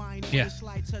 Yeah.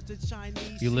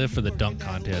 You live for the dunk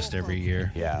contest every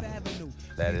year. Yeah.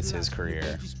 That is his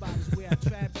career.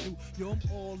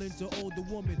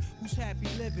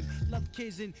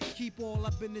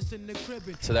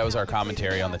 So that was our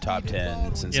commentary on the top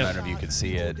 10 since none of you could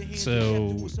see it.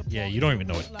 So, yeah, you don't even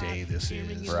know what day this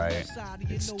is. Right.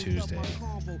 It's Tuesday.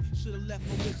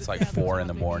 It's like 4 in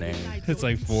the morning. It's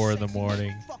like 4 in the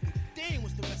morning.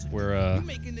 We're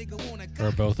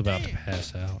both about to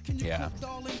pass out. Yeah.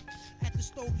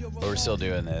 But we're still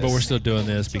doing this. But we're still doing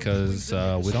this because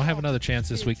we don't have another chance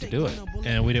this week to do it,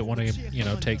 and we didn't want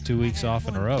to, take 2 weeks off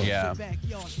in a row. Yeah.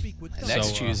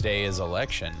 Next Tuesday is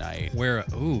election night. I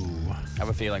have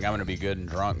a feeling I'm going to be good and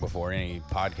drunk before any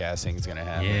podcasting is going to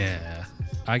happen. Yeah.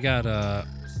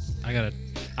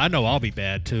 I know I'll be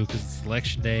bad too because it's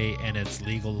election day and it's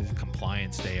legal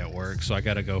compliance day at work. So I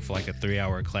got to go for like a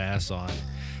 3-hour class on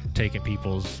taking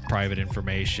people's private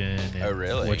information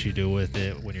and what you do with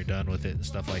it when you're done with it and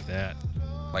stuff like that.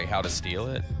 Like how to steal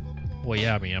it? Well,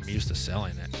 yeah, I mean, I'm used to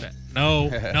selling it. No.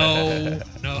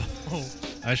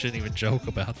 I shouldn't even joke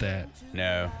about that.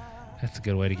 No. That's a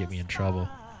good way to get me in trouble.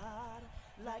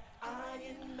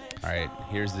 All right,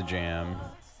 here's the jam.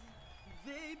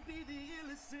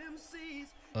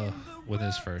 With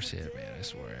his first hit, man, I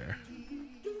swear.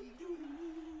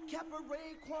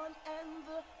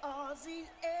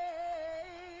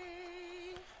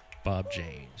 Bob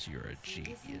James, you're a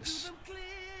genius.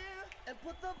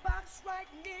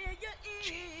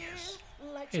 Genius.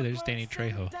 Hey, there's Danny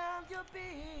Trejo.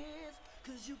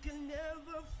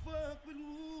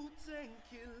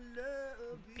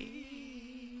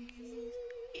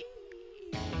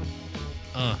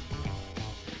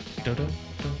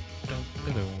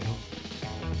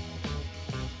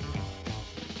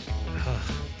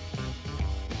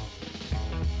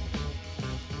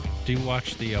 Do you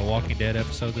watch the Walking Dead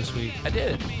episode this week? I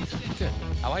did. Good.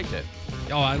 I liked it.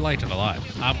 Oh, I liked it a lot.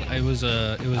 It was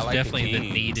definitely the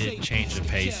needed change of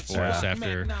pace for us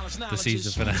after the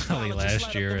season finale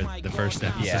last year and the first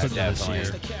episode this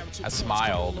year. I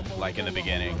smiled like in the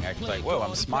beginning. I was like, "Whoa,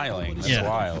 I'm smiling. That's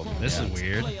wild." This is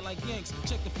weird.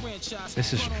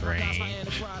 This is strange.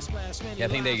 Yeah, I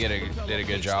think they did a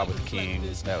good job with the King.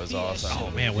 That was awesome.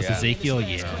 Oh man, with Ezekiel,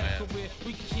 yeah.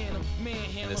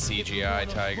 And the CGI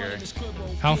tiger.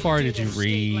 How far did you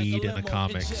read in the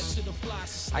comics?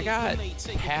 I got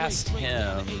past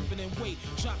him,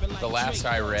 the last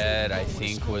I read, I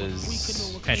think,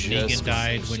 was Had Negan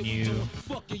died when you...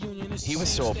 He was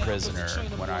still a prisoner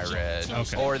when I read.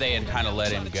 Okay. Or they had kind of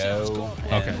let him go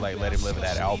and like let him live at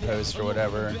that outpost or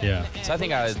whatever. Yeah. So I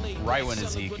think right when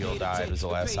Ezekiel died was the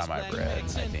last time I read,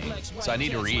 I think. So I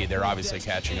need to read. They're obviously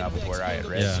catching up with where I had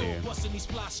read to.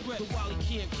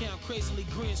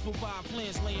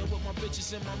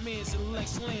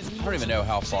 I don't even know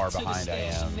how far behind I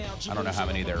am. I don't know how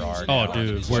many there are now. Oh,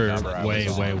 dude, we're way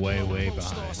behind.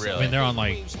 Really? I mean, they're on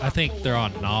I think they're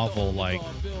on novel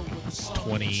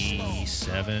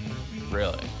 27.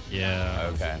 Really? Yeah.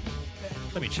 Okay.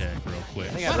 Let me check real quick. I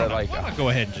think I read I'll go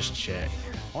ahead and just check.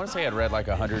 I want to say I'd read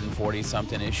 140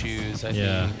 something issues. I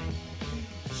think.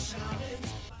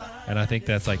 And I think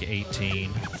that's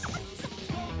 18.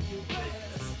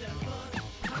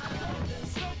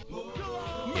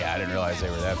 Yeah, I didn't realize they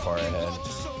were that far ahead.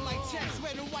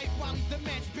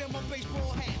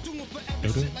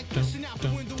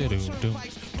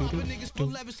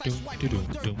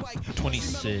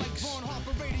 26,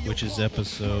 which is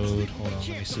episode. Hold on, let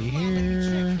me see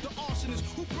here.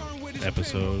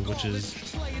 Episode, which is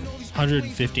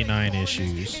 159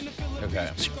 issues.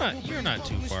 Okay. So you're not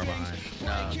too far behind.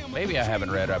 No, maybe I haven't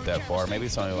read up that far. Maybe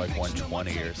it's only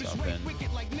 120 or something.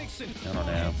 I don't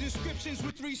know.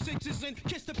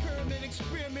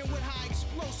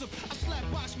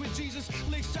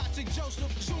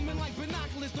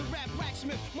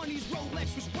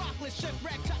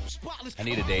 I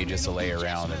need a day just to lay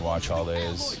around and watch all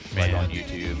those on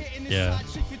YouTube. Yeah.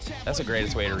 That's the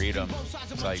greatest way to read them.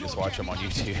 So I just watch them on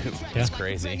YouTube. It's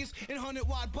crazy.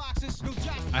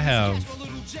 I have,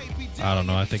 I don't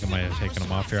know, I think I might have taken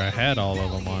them off here. I had all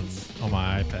of them on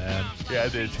my iPad. Yeah, I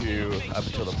did too. Up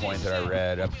until the point that I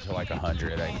read, up to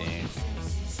 100, I think.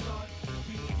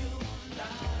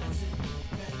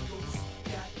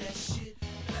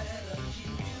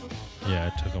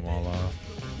 Yeah, I took them all off.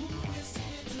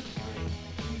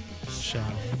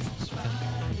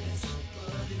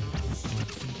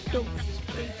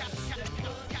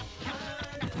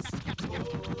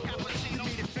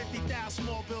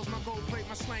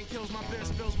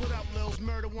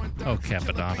 Oh,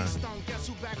 Capadonna.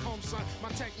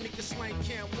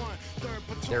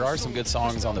 There are some good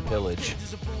songs on the Pillage.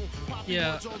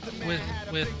 Yeah,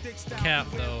 with Cap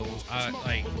though, I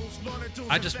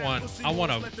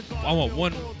want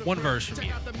one verse from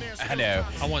you. I know.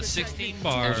 I want 16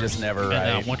 bars. It's just never right.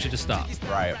 And I want you to stop.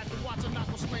 Right.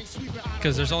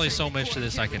 Because there's only so much to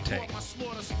this I can take.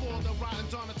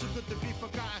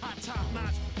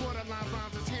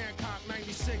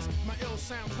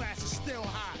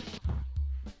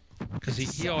 Because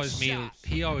he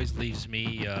always leaves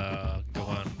me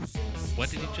going, what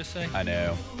did he just say? I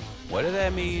know. What did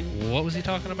that mean? What was he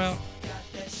talking about?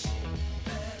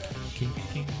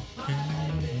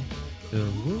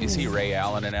 You see Ray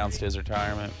Allen announced his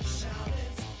retirement?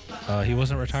 He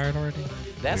wasn't retired already?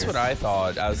 That's what I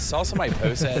thought. I saw somebody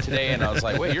post that today, and I was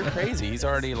like, wait, you're crazy. He's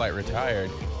already,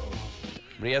 retired.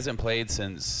 But he hasn't played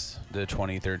since the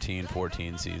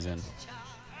 2013-14 season.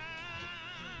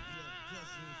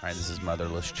 All right, this is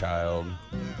Motherless Child.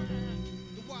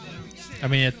 I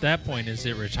mean, at that point, is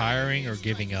it retiring or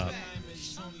giving up?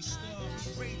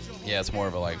 Yeah, it's more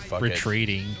of a, fuck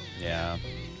retreating. It. Yeah.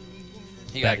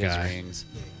 He got his rings.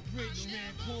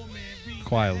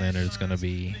 Kawhi Leonard's going to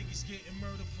be...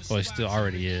 Well, he still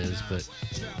already is, but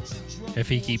if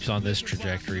he keeps on this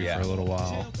trajectory for a little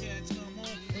while.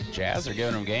 Jazz are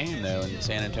giving him game, though, in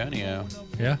San Antonio.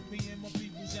 Yeah.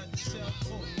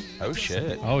 Oh,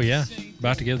 shit. Oh, yeah.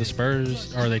 About to give the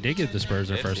Spurs, or they did give the Spurs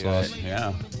their first loss.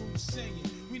 Yeah.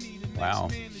 Wow.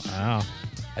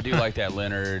 I do like that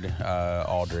Leonard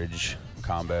Aldridge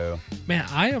combo. Man,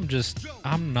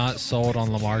 I'm not sold on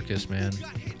LaMarcus, man.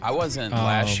 I wasn't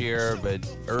last year, but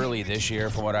early this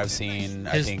year, from what I've seen,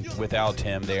 I think without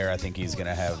Tim there, I think he's going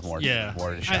to have more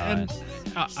to shine.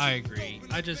 I agree.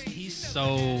 He's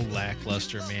so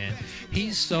lackluster, man.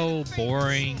 He's so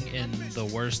boring in the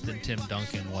worse than Tim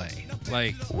Duncan way.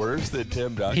 Worse than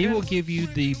Tim Duncan? He will give you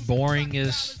the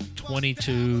boringest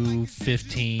 22,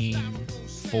 15,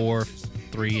 4,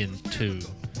 3, and 2.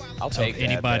 I'll take that,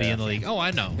 anybody in the league. Oh,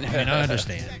 I know. I mean, I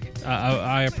understand.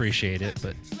 I appreciate it,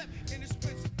 but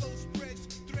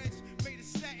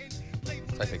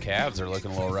it's like the Cavs are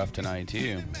looking a little rough tonight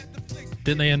too.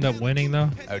 Didn't they end up winning though?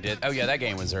 Oh yeah, that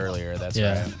game was earlier. That's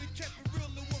right.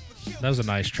 That was a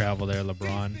nice travel there,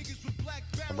 LeBron.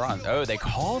 Oh, they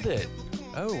called it.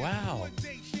 Oh wow.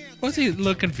 What's he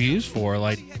look confused for?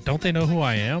 Don't they know who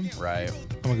I am? Right.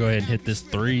 I'm gonna go ahead and hit this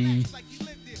 3.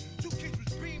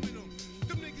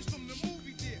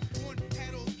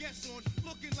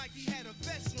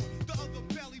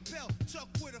 L, Chuck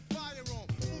with a firearm.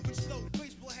 Moving slow,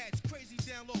 baseball hats, crazy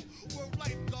down low. World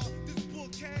life, dog. This bull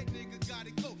cat nigga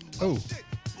gotta go. Oh. Shit.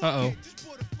 Uh-oh.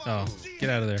 Oh, get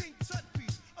out of there.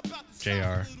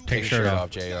 JR. Take your shirt off.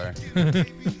 JR.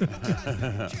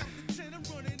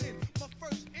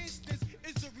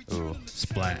 Ooh.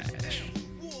 Splash.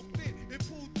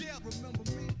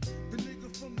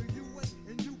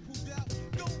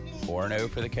 4-0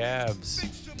 for the Cavs.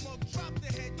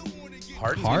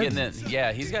 Harden's been getting them,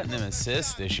 yeah, he's gotten them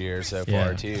assists this year so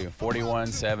far too. 41,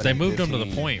 7. They moved 15. him to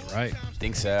the point, right?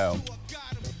 Think so.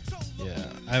 Yeah,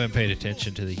 I haven't paid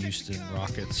attention to the Houston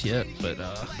Rockets yet, but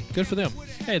good for them.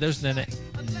 Hey, there's Nene.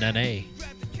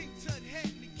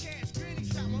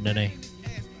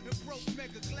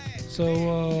 So,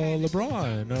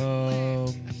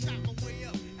 LeBron,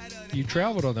 you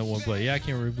traveled on that one play. Yeah, I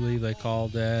can't really believe they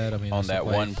called that. I mean, on that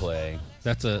one play.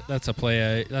 That's a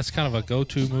play. That's kind of a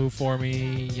go-to move for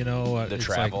me. You know, the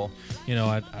travel.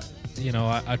 Like,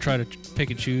 I try to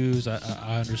pick and choose.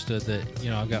 I understood that,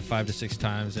 I've got 5 to 6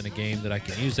 times in a game that I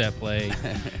can use that play.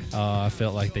 I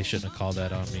felt like they shouldn't have called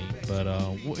that on me. But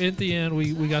at the end,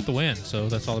 we got the win, so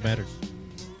that's all that mattered.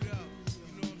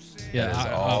 Yeah, that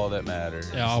is all that matters.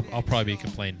 Yeah, I'll probably be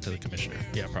complaining to the commissioner.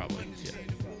 Yeah, probably.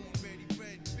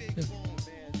 Yeah,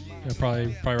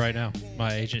 probably right now.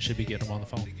 My agent should be getting him on the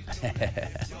phone.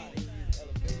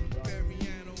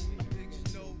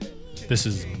 This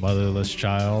is Motherless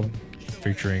Child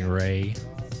featuring Ray.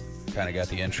 Kind of got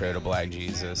the intro to Black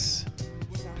Jesus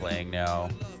playing now.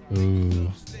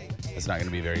 Ooh. It's not going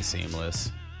to be very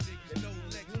seamless.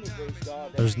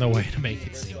 There's no way to make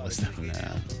it seamless. Nah.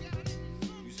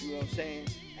 You see what I'm saying?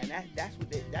 And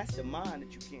that's the mind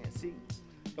that you can't see.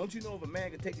 Don't you know if a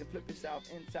man can take and flip himself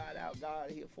inside out,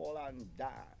 God, he'll fall out and die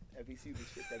if he sees the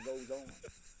shit that goes on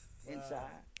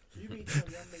inside. So you mean tell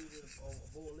me I made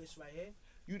all this right here?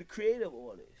 You the creator of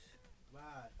all this.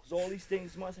 Right. Because all these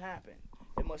things must happen.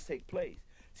 It must take place.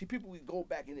 See, people we go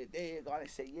back in the day, God, and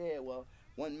say, yeah, well,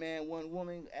 one man, one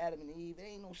woman, Adam and Eve. There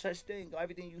ain't no such thing.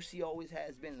 Everything you see always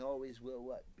has been and always will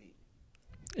what be.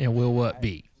 And will what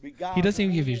be? He doesn't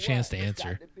even give you a chance to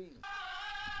answer.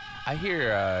 I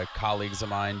hear colleagues of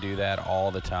mine do that all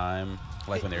the time,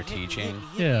 like when they're teaching.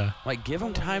 Yeah. Like, give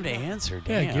them time to answer,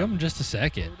 damn. Yeah, give them just a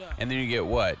second. And then you get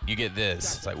what? You get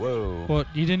this. It's like, whoa. Well,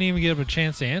 you didn't even give him a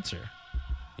chance to answer.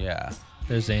 Yeah.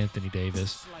 There's Anthony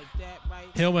Davis.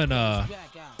 Hillman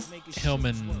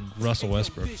and Russell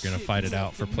Westbrook are going to fight it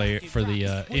out for the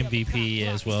MVP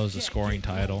as well as the scoring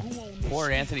title.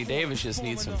 Poor Anthony Davis just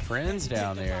needs some friends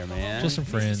down there, man. Just some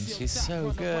friends. He's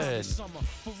so good.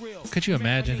 Could you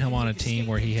imagine him on a team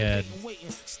where he had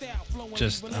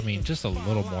just a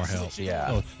little more help?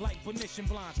 Yeah.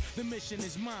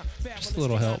 Just a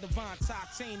little help.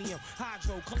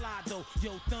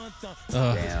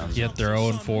 Damn. Yet they're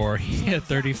 0-4. He had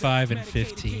 35 and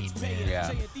 15, man.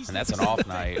 Yeah. And that's an off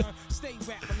night.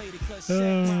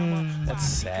 That's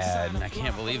sad. I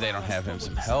can't believe they don't have him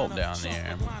some help down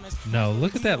there. No,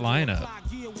 look at that lineup.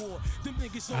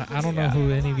 I don't know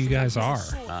who any of you guys are.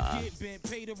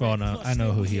 Well, no, I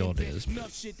know who Heald is.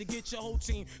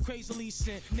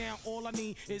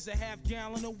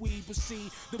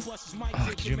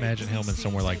 Could you imagine Hillman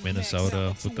somewhere like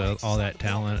Minnesota with all that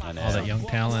talent, all that young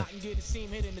talent?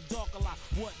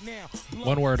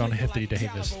 One word on Anthony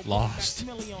Davis: lost.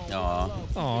 Aw.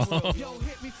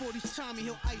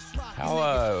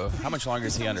 How much longer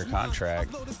is he under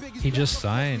contract? He just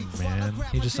signed, man.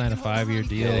 He just signed a 5-year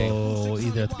deal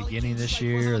either at the beginning of this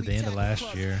year or the end of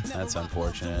last year. That's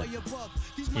unfortunate.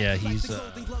 Yeah, he's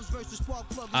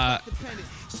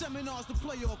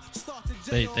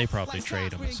they probably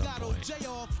trade him at some point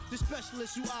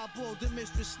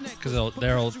because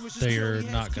they're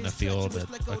not going to field a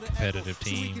competitive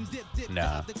team.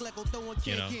 No.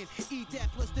 You know.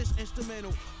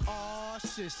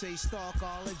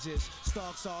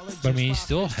 But I mean, he's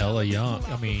still hella young.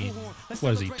 I mean,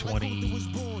 what is he,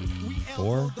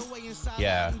 24?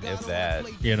 Yeah, if that.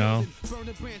 You know,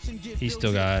 he's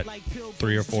still got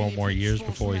 3 or 4 more years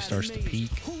before he starts to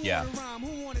peak. Yeah.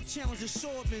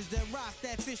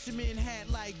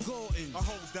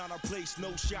 Down our place,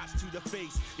 no shots to the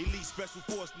face. Elite special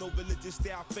force, no religious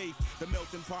style faith. The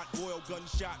melting pot, boil,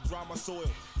 gunshot, dry my soil.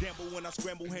 Gamble when I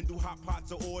scramble, handle hot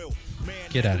pots of oil. Man,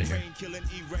 get out of here. Killing,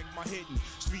 erect my hidden.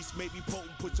 Streets may be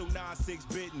potent, put your 9-6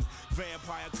 bitten.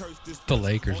 Vampire curse this. The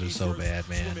Lakers are so bad,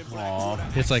 man. Aww.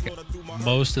 It's like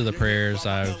most of the prayers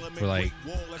I've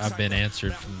been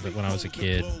answered from when I was a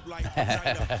kid.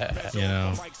 You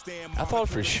know. I thought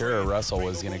for sure Russell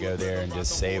was going to go there and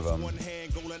just save him.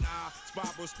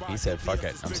 He said, fuck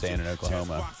it, I'm staying in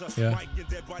Oklahoma. Yeah. Like,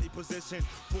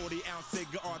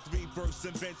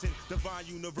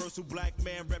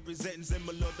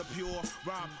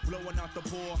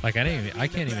 I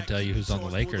can't even tell you who's on the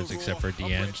Lakers except for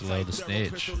D'Angelo the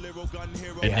Snitch and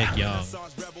Nick Young,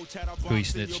 who he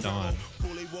snitched on.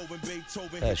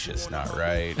 That's just not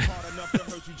right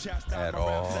at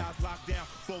all.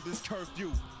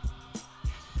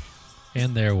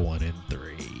 And they're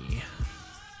 1-3.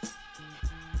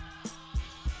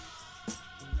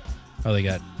 Oh, they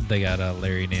got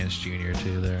Larry Nance Jr.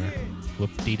 too there.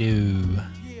 Whoop-de-doo.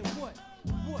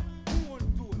 All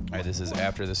right, this is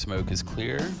After the Smoke is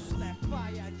Clear.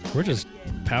 We're just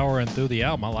powering through the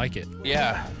album. I like it.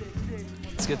 Yeah.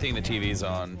 It's a good thing the TV's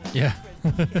on. Yeah.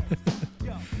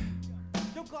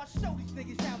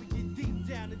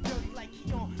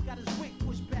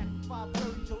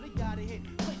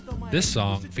 This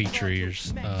song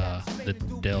features the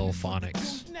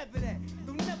Delphonics.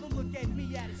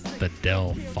 The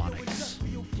Delphonics.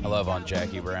 I love on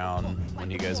Jackie Brown when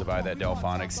he goes to buy that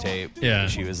Delphonics tape. Yeah.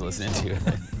 She was listening to it.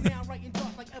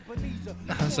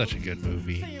 That's such a good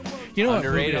movie. You know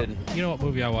Underrated. What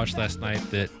movie I watched last night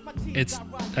that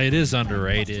it is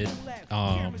underrated.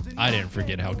 I didn't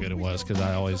forget how good it was because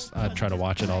I try to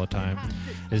watch it all the time.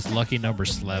 It's Lucky Number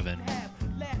 11.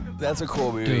 That's a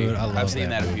cool movie. Dude, I love I've seen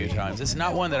that a movie. few times. It's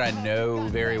not one that I know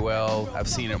very well. I've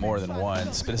seen it more than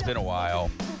once, but it's been a while.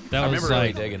 I remember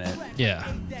really digging it. Yeah.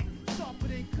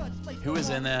 Who was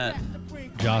in that?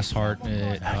 Josh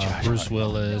Hartnett, Bruce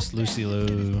Willis, Lucy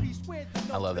Liu.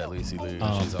 I love that Lucy Liu.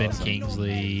 She's Ben awesome.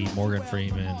 Kingsley, Morgan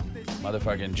Freeman.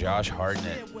 Motherfucking Josh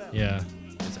Hartnett. Yeah.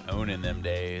 Is owning them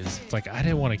days. It's like, I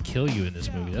didn't want to kill you in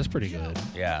this movie. That's pretty good.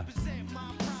 Yeah.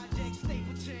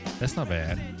 That's not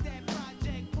bad.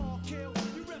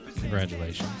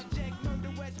 Congratulations.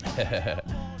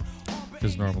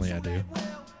 Because normally I do.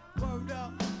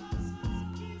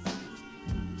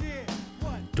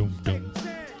 Doom, doom. Doom,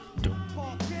 doom, doom,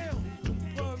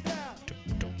 doom,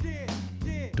 doom,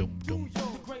 doom, doom.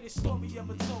 Story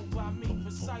ever told by me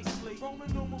precisely. Roman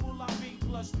numeral I be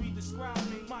plus 3 describe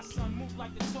me. My son move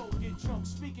like the toad, get drunk,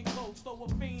 speaking cold, throw a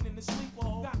fiend in the sleeper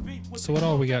hole. So what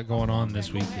all we got going on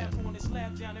this weekend?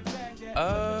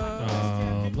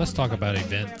 Let's talk about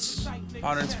events.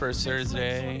 Honor's first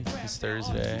Thursday. It's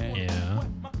Thursday. Yeah.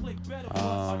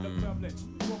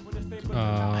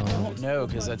 I don't know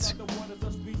because that's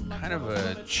kind of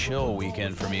a chill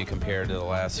weekend for me compared to the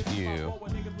last few.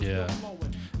 Yeah.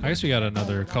 I guess we got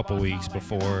another couple weeks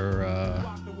before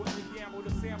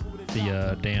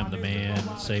the Damn the Man,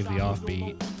 Save the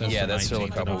Offbeat. That's still a 19th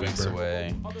of couple weeks November.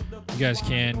 away. You guys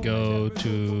can go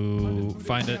to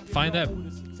find that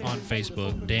on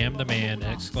Facebook. Damn the Man! !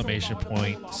 Save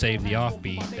the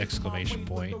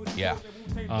Offbeat! Yeah.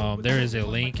 There is a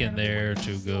link in there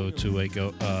to go to a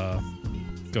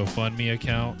GoFundMe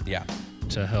account. Yeah.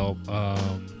 To help out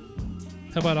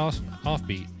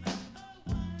Offbeat.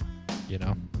 You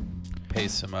know. Pay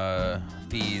some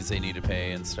fees they need to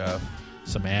pay and stuff.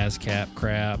 Some ASCAP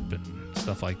crap and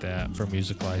stuff like that for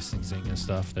music licensing and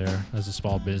stuff there. As a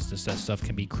small business, that stuff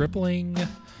can be crippling.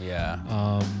 Yeah.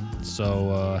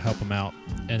 So help them out.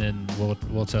 And then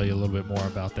we'll tell you a little bit more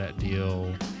about that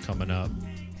deal coming up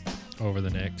over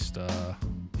the next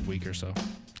week or so.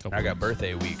 I got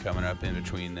birthday week coming up in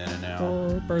between then and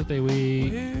now. Birthday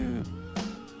week.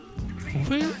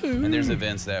 Woo. And there's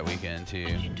events that weekend too.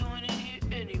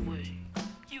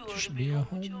 You should be at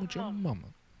home with your mama.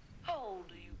 How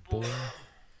old are you, Boy.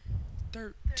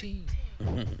 13.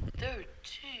 13.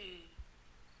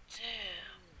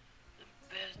 Damn. The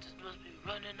bastards must be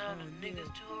running out of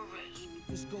niggas to arrest.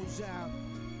 This goes out.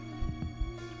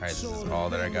 Alright, this is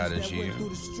All That I Got Is You.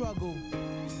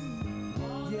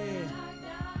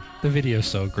 The video's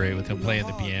so great with him playing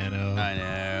the piano. I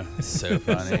know. It's so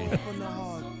funny.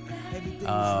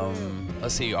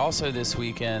 Let's see. Also this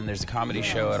weekend, there's a comedy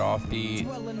show at Offbeat.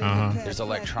 There's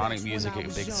electronic music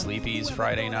at Big Sleepy's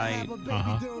Friday night.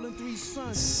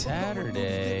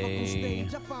 Saturday.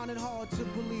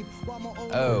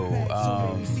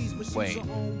 Wait.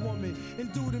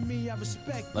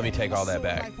 Let me take all that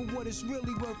back.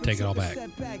 Take it all back.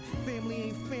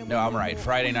 No, I'm right.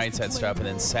 Friday night's that stuff, and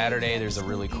then Saturday there's a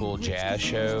really cool jazz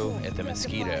show at the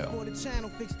Mosquito.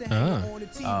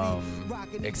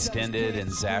 Extended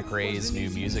and Zach Ray's this new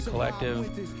music collective.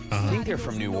 I think they're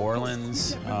from New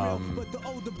Orleans.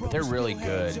 They're really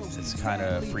good. It's kind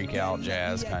of freak out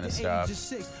jazz kind of stuff.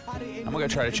 I'm gonna go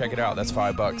try to check it out. That's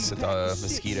 $5 at the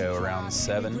Mosquito around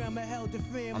 7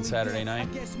 on Saturday night.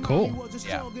 Cool.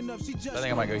 Yeah. I think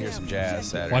I might go hear some jazz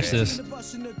Saturday. Watch this.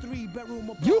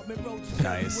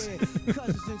 Nice.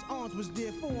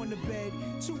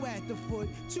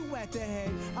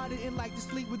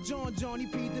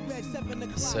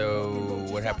 So,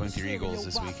 what happened with your Eagles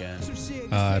this weekend?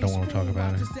 I don't want to talk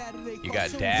about it. You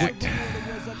got dacked.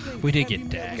 We did get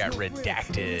dacked. You got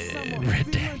redacted.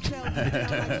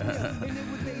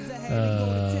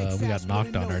 We got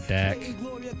knocked on our deck.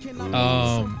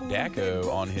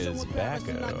 Daco on his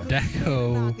backo.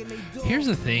 Daco. Here's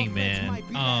the thing, man.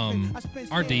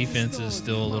 Our defense is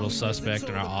still a little suspect,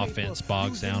 and our offense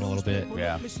bogs down a little bit.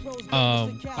 Yeah.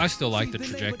 I still like the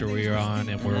trajectory we're on,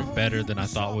 and we're better than I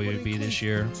thought we would be this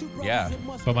year. Yeah.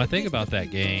 But my thing about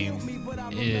that game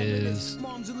is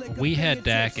we had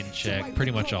Dak in check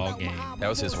pretty much all game. That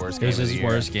was his worst game. It was his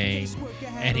worst game,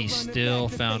 and he still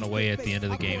found a way at the end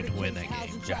of the game to win that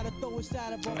game. Yeah.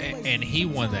 And he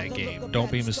won that game.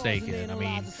 Don't be mistaken. I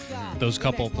mean, those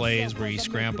couple of plays where he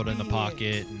scrambled in the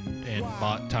pocket and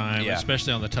bought time,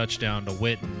 especially on the touchdown to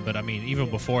Witten. But, I mean, even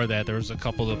before that, there was a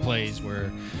couple of plays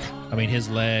where, I mean, his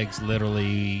legs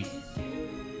literally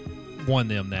won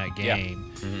them that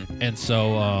game. Yeah. Mm-hmm. And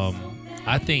so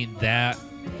I think that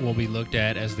will be looked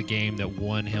at as the game that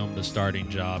won him the starting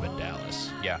job in Dallas.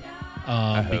 Yeah.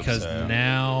 Because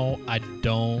now I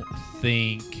don't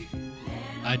think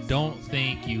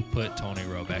you put Tony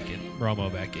Romo back in.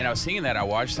 And I was thinking that. I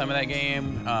watched some of that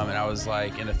game, and I was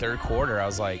like, in the third quarter, I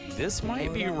was like, this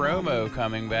might be Romo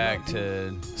coming back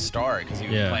to start because he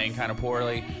was playing kind of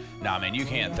poorly. Nah, man, you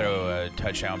can't throw a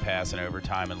touchdown pass in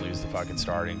overtime and lose the fucking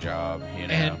starting job, you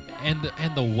know? And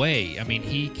the way, I mean,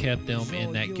 he kept them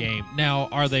in that game. Now,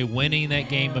 are they winning that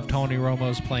game if Tony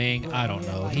Romo's playing? I don't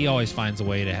know. He always finds a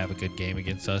way to have a good game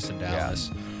against us in Dallas.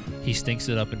 Yeah. He stinks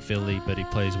it up in Philly, but he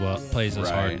plays us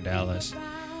hard in Dallas.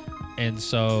 And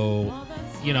so,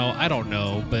 you know, I don't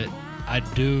know, but I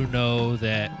do know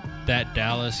that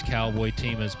Dallas Cowboy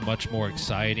team is much more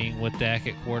exciting with Dak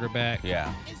at quarterback.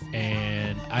 Yeah.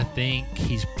 And I think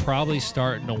he's probably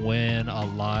starting to win a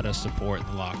lot of support in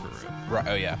the locker room. Right.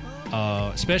 Oh, yeah.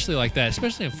 Especially like that,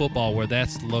 especially in football where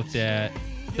that's looked at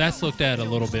a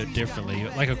little bit differently.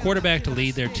 Like a quarterback to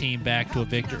lead their team back to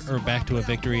a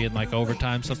victory in like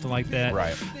overtime, something like that.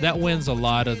 Right. That wins a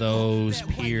lot of those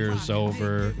peers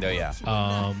over. Oh, yeah.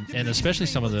 And especially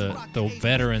some of the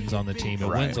veterans on the team, it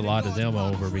wins a lot of them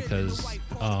over because,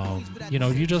 you know,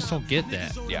 you just don't get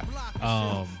that. Yeah.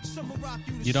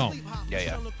 You don't.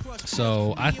 Yeah.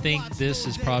 So I think this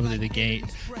is probably the game.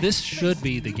 This should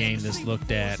be the game that's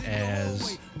looked at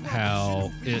as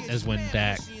when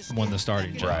Dak won the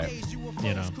starting job. Right.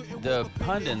 You know, the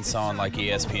pundits on like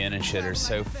ESPN and shit are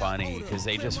so funny because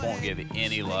they just won't give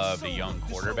any love to young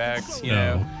quarterbacks. You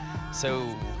know.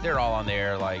 So they're all on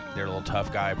there, like their little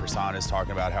tough guy personas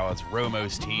talking about how it's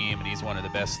Romo's team and he's one of the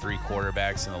best 3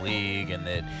 quarterbacks in the league and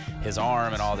that his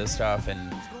arm and all this stuff.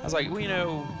 And I was like, well, you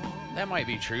know, that might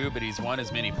be true, but he's won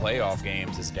as many playoff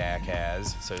games as Dak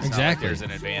has. So it's not like there's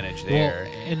an advantage there.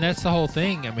 Well, and that's the whole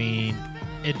thing. I mean,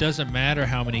 it doesn't matter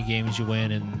how many games you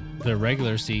win in the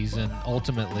regular season.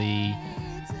 Ultimately,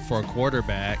 for a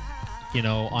quarterback, you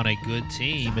know, on a good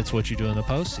team, it's what you do in the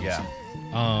postseason. Yeah.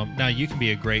 Now, you can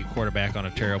be a great quarterback on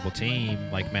a terrible team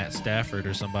like Matt Stafford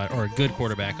or somebody, or a good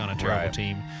quarterback on a terrible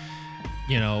team,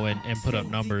 you know, and put up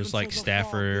numbers like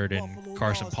Stafford and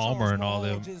Carson Palmer and all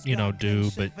them, you know,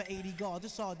 do. But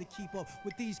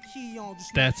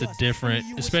that's a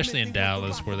different, especially in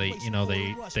Dallas where they, you know,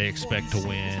 they expect to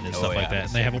win and stuff like that.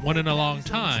 And they haven't won in a long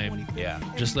time. Yeah.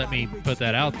 Just let me put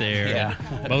that out there. Yeah.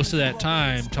 And most of that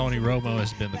time, Tony Romo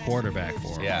has been the quarterback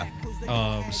for him. Yeah.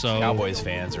 So Cowboys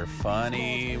fans are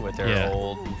funny with their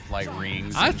old like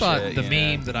rings. I thought shit, the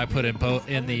meme that I put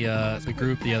in the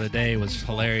group the other day was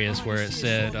hilarious, where it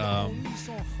said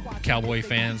Cowboy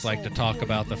fans like to talk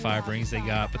about the 5 rings they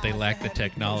got, but they lack the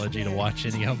technology to watch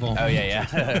any of them. Oh yeah.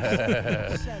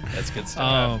 That's good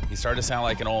stuff. He started to sound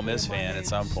like an Ole Miss fan at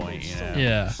some point, you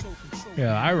know.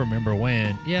 Yeah, I remember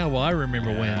when. Yeah, well, I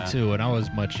remember when too, and I was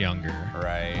much younger.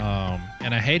 Right.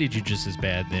 And I hated you just as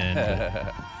bad then.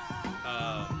 But,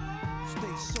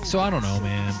 so I don't know,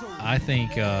 man. I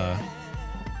think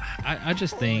I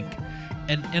just think,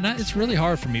 and it's really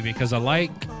hard for me because I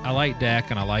like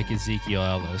Dak and I like Ezekiel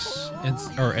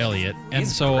Elliott, and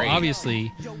so great.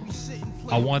 Obviously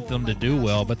I want them to do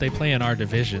well, but they play in our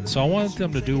division, so I want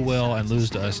them to do well and lose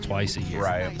to us twice a year.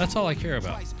 Right. That's all I care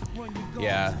about.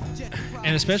 Yeah.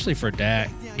 And especially for Dak,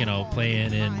 you know,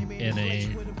 playing in a,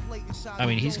 I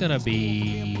mean, he's going to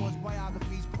be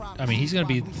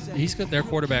their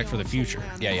quarterback for the future.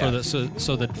 Yeah, yeah.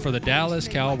 For the Dallas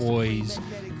Cowboys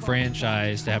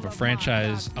franchise to have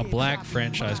a black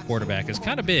franchise quarterback is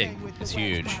kind of big. It's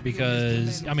huge.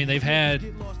 Because, I mean, they've had,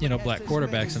 you know, black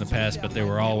quarterbacks in the past, but they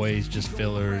were always just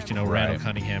fillers. You know, Right. Randall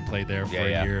Cunningham played there for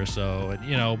a year or so. And,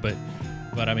 you know, but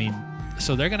I mean,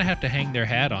 so they're going to have to hang their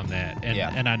hat on that.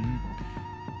 And,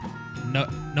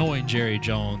 knowing Jerry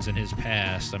Jones and his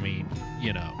past, I mean,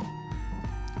 you know,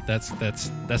 that's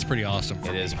pretty awesome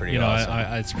for me. It is pretty you know,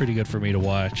 awesome. It's pretty good for me to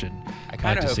watch. And I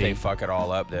kind of hope they fuck it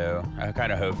all up, though. I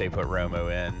kind of hope they put Romo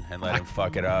in and let him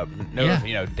fuck it up. No,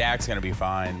 you know, Dak's going to be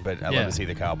fine, but I'd love to see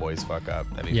the Cowboys fuck up.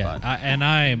 That'd be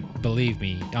fun. Believe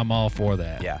me, I'm all for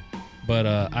that. Yeah. But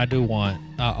I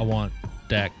want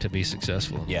Dak to be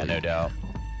successful. Yeah, no doubt.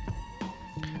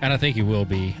 And I think he will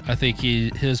be. I think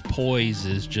his poise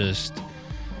is just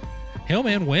him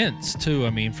and Wentz too. I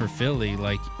mean, for Philly,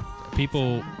 like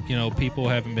people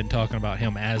haven't been talking about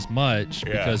him as much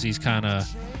because he's kind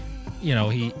of, you know,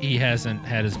 he hasn't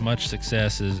had as much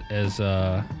success as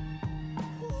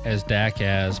Dak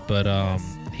has, but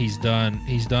he's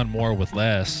done more with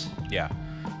less. Yeah.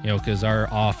 You know, because our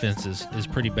offense is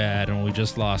pretty bad, and we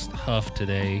just lost Huff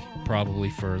today,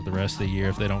 probably for the rest of the year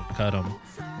if they don't cut him.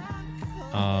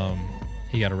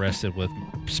 He got arrested with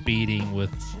speeding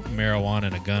with marijuana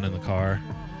and a gun in the car.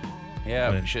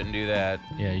 Yeah, we shouldn't do that.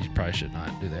 Yeah, you probably should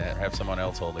not do that. Or have someone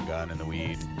else hold a gun and the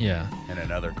weed. Yeah. In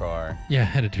another car. Yeah,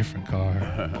 had a different car.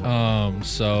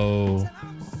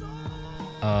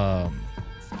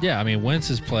 Yeah, I mean, Wentz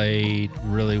has played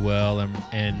really well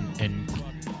and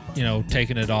you know,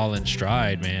 taking it all in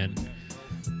stride, man.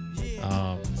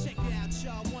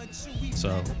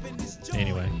 So,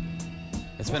 anyway.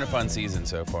 It's been a fun season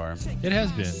so far. It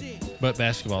has been. But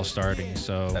basketball's starting,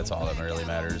 so... That's all that really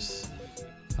matters.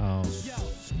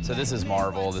 So this is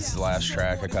Marvel. This is the last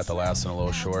track. I cut the last one a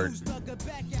little short.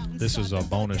 This was a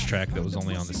bonus track that was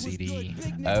only on the CD.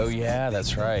 Oh, yeah,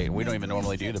 that's right. We don't even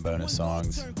normally do the bonus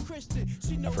songs.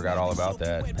 I forgot all about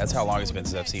that. That's how long it's been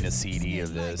since I've seen a CD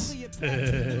of this.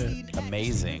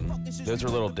 Amazing. Those were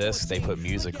little discs they put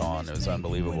music on. It was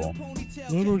unbelievable.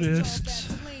 Little discs.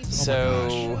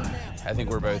 So, I think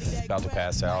we're both about to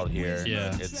pass out here.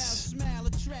 Yeah.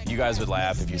 You guys would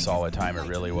laugh if you saw what time it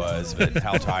really was, but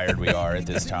how tired we are at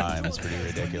this time is pretty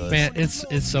ridiculous. Man, it's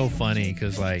so funny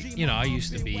because, like, you know, I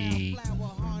used to be...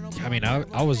 I mean,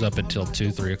 I was up until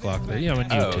 2, 3 o'clock. You know, and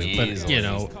YouTube, but you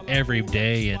know, every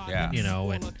day, and you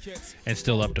know, and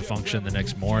still up to function the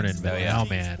next morning. But now,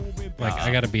 man, like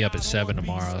I got to be up at 7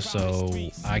 tomorrow, so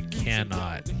I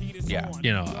cannot. Yeah.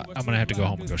 You know, I'm gonna have to go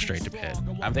home and go straight to bed.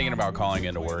 I'm thinking about calling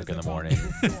into work in the morning.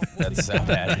 That's how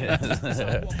bad it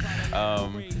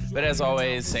is. But as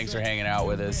always, thanks for hanging out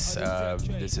with us.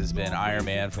 This has been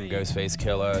Ironman from Ghostface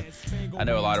Killah. I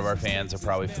know a lot of our fans are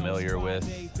probably familiar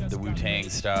with the Wu-Tang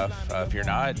stuff. If you're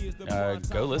not,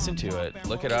 go listen to it.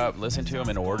 Look it up. Listen to them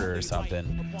in order or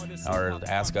something. Or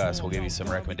ask us. We'll give you some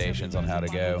recommendations on how to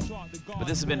go. But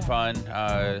this has been fun.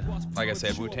 Like I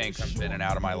said, Wu-Tang comes in and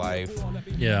out of my life.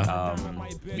 Yeah.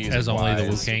 As only the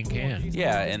Wu-Tang can.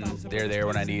 Yeah, and they're there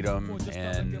when I need them.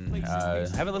 And I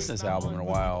haven't listened to this album in a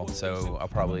while, so I'll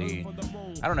probably...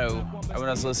 I don't know. When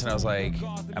I was listening, I was like,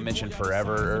 I mentioned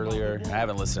Forever earlier. I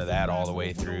haven't listened to that all the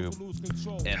way through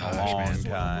in a long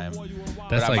time.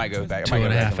 That's like I might go back.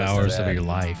 2.5 hours of your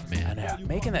life, man. I know.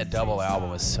 Making that double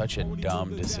album was such a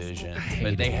dumb decision.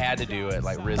 But they had to do it.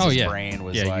 Like Riz's brain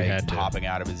was like popping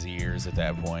out of his ears at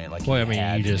that point. Like, well, he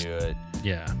had to do it.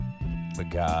 Yeah. But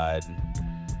God,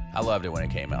 I loved it when it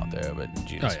came out, though. But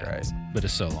Jesus Christ. But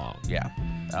it's so long. Yeah.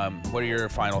 What are your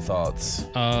final thoughts?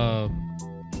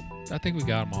 I think we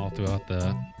got them all throughout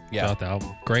the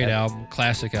album. Great album,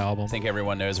 classic album. I think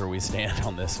everyone knows where we stand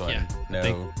on this one.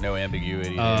 Yeah, no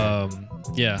ambiguity.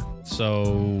 Yeah.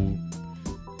 So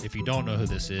if you don't know who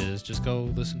this is, just go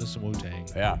listen to some Wu-Tang.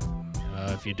 Yeah.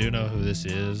 If you do know who this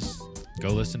is, go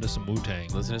listen to some Wu-Tang.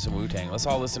 Listen to some Wu-Tang. Let's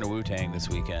all listen to Wu-Tang this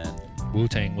weekend.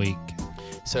 Wu-Tang week.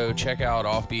 So check out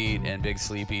Offbeat and Big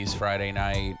Sleepy's Friday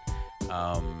night.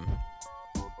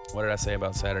 What did I say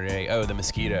about Saturday? Oh, the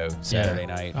Mosquito Saturday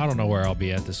night. I don't know where I'll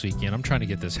be at this weekend. I'm trying to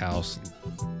get this house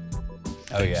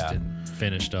fixed and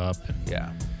finished up.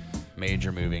 Yeah.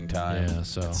 Major moving time. Yeah,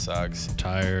 so it sucks. I'm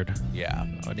tired. Yeah.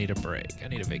 I need a break. I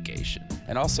need a vacation.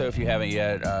 And also, if you haven't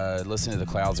yet, listen to the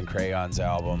Clouds and Crayons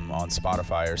album on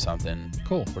Spotify or something.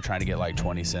 Cool. We're trying to get like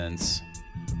 20 cents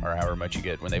or however much you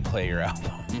get when they play your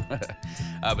album.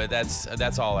 But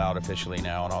that's all out officially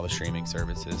now on all the streaming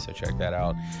services, so check that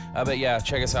out. But yeah,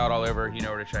 check us out all over. You know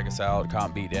where to check us out.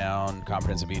 Comp Beatdown,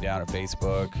 Comprehensive Beatdown at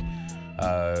Facebook,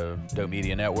 Dope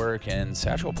Media Network, and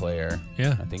Satchel Player.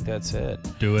 Yeah. I think that's it.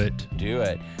 Do it.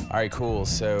 All right, cool.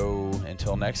 So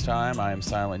until next time, I'm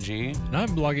Silent G. And I'm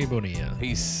Bloggy Bonilla.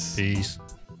 Peace. Peace.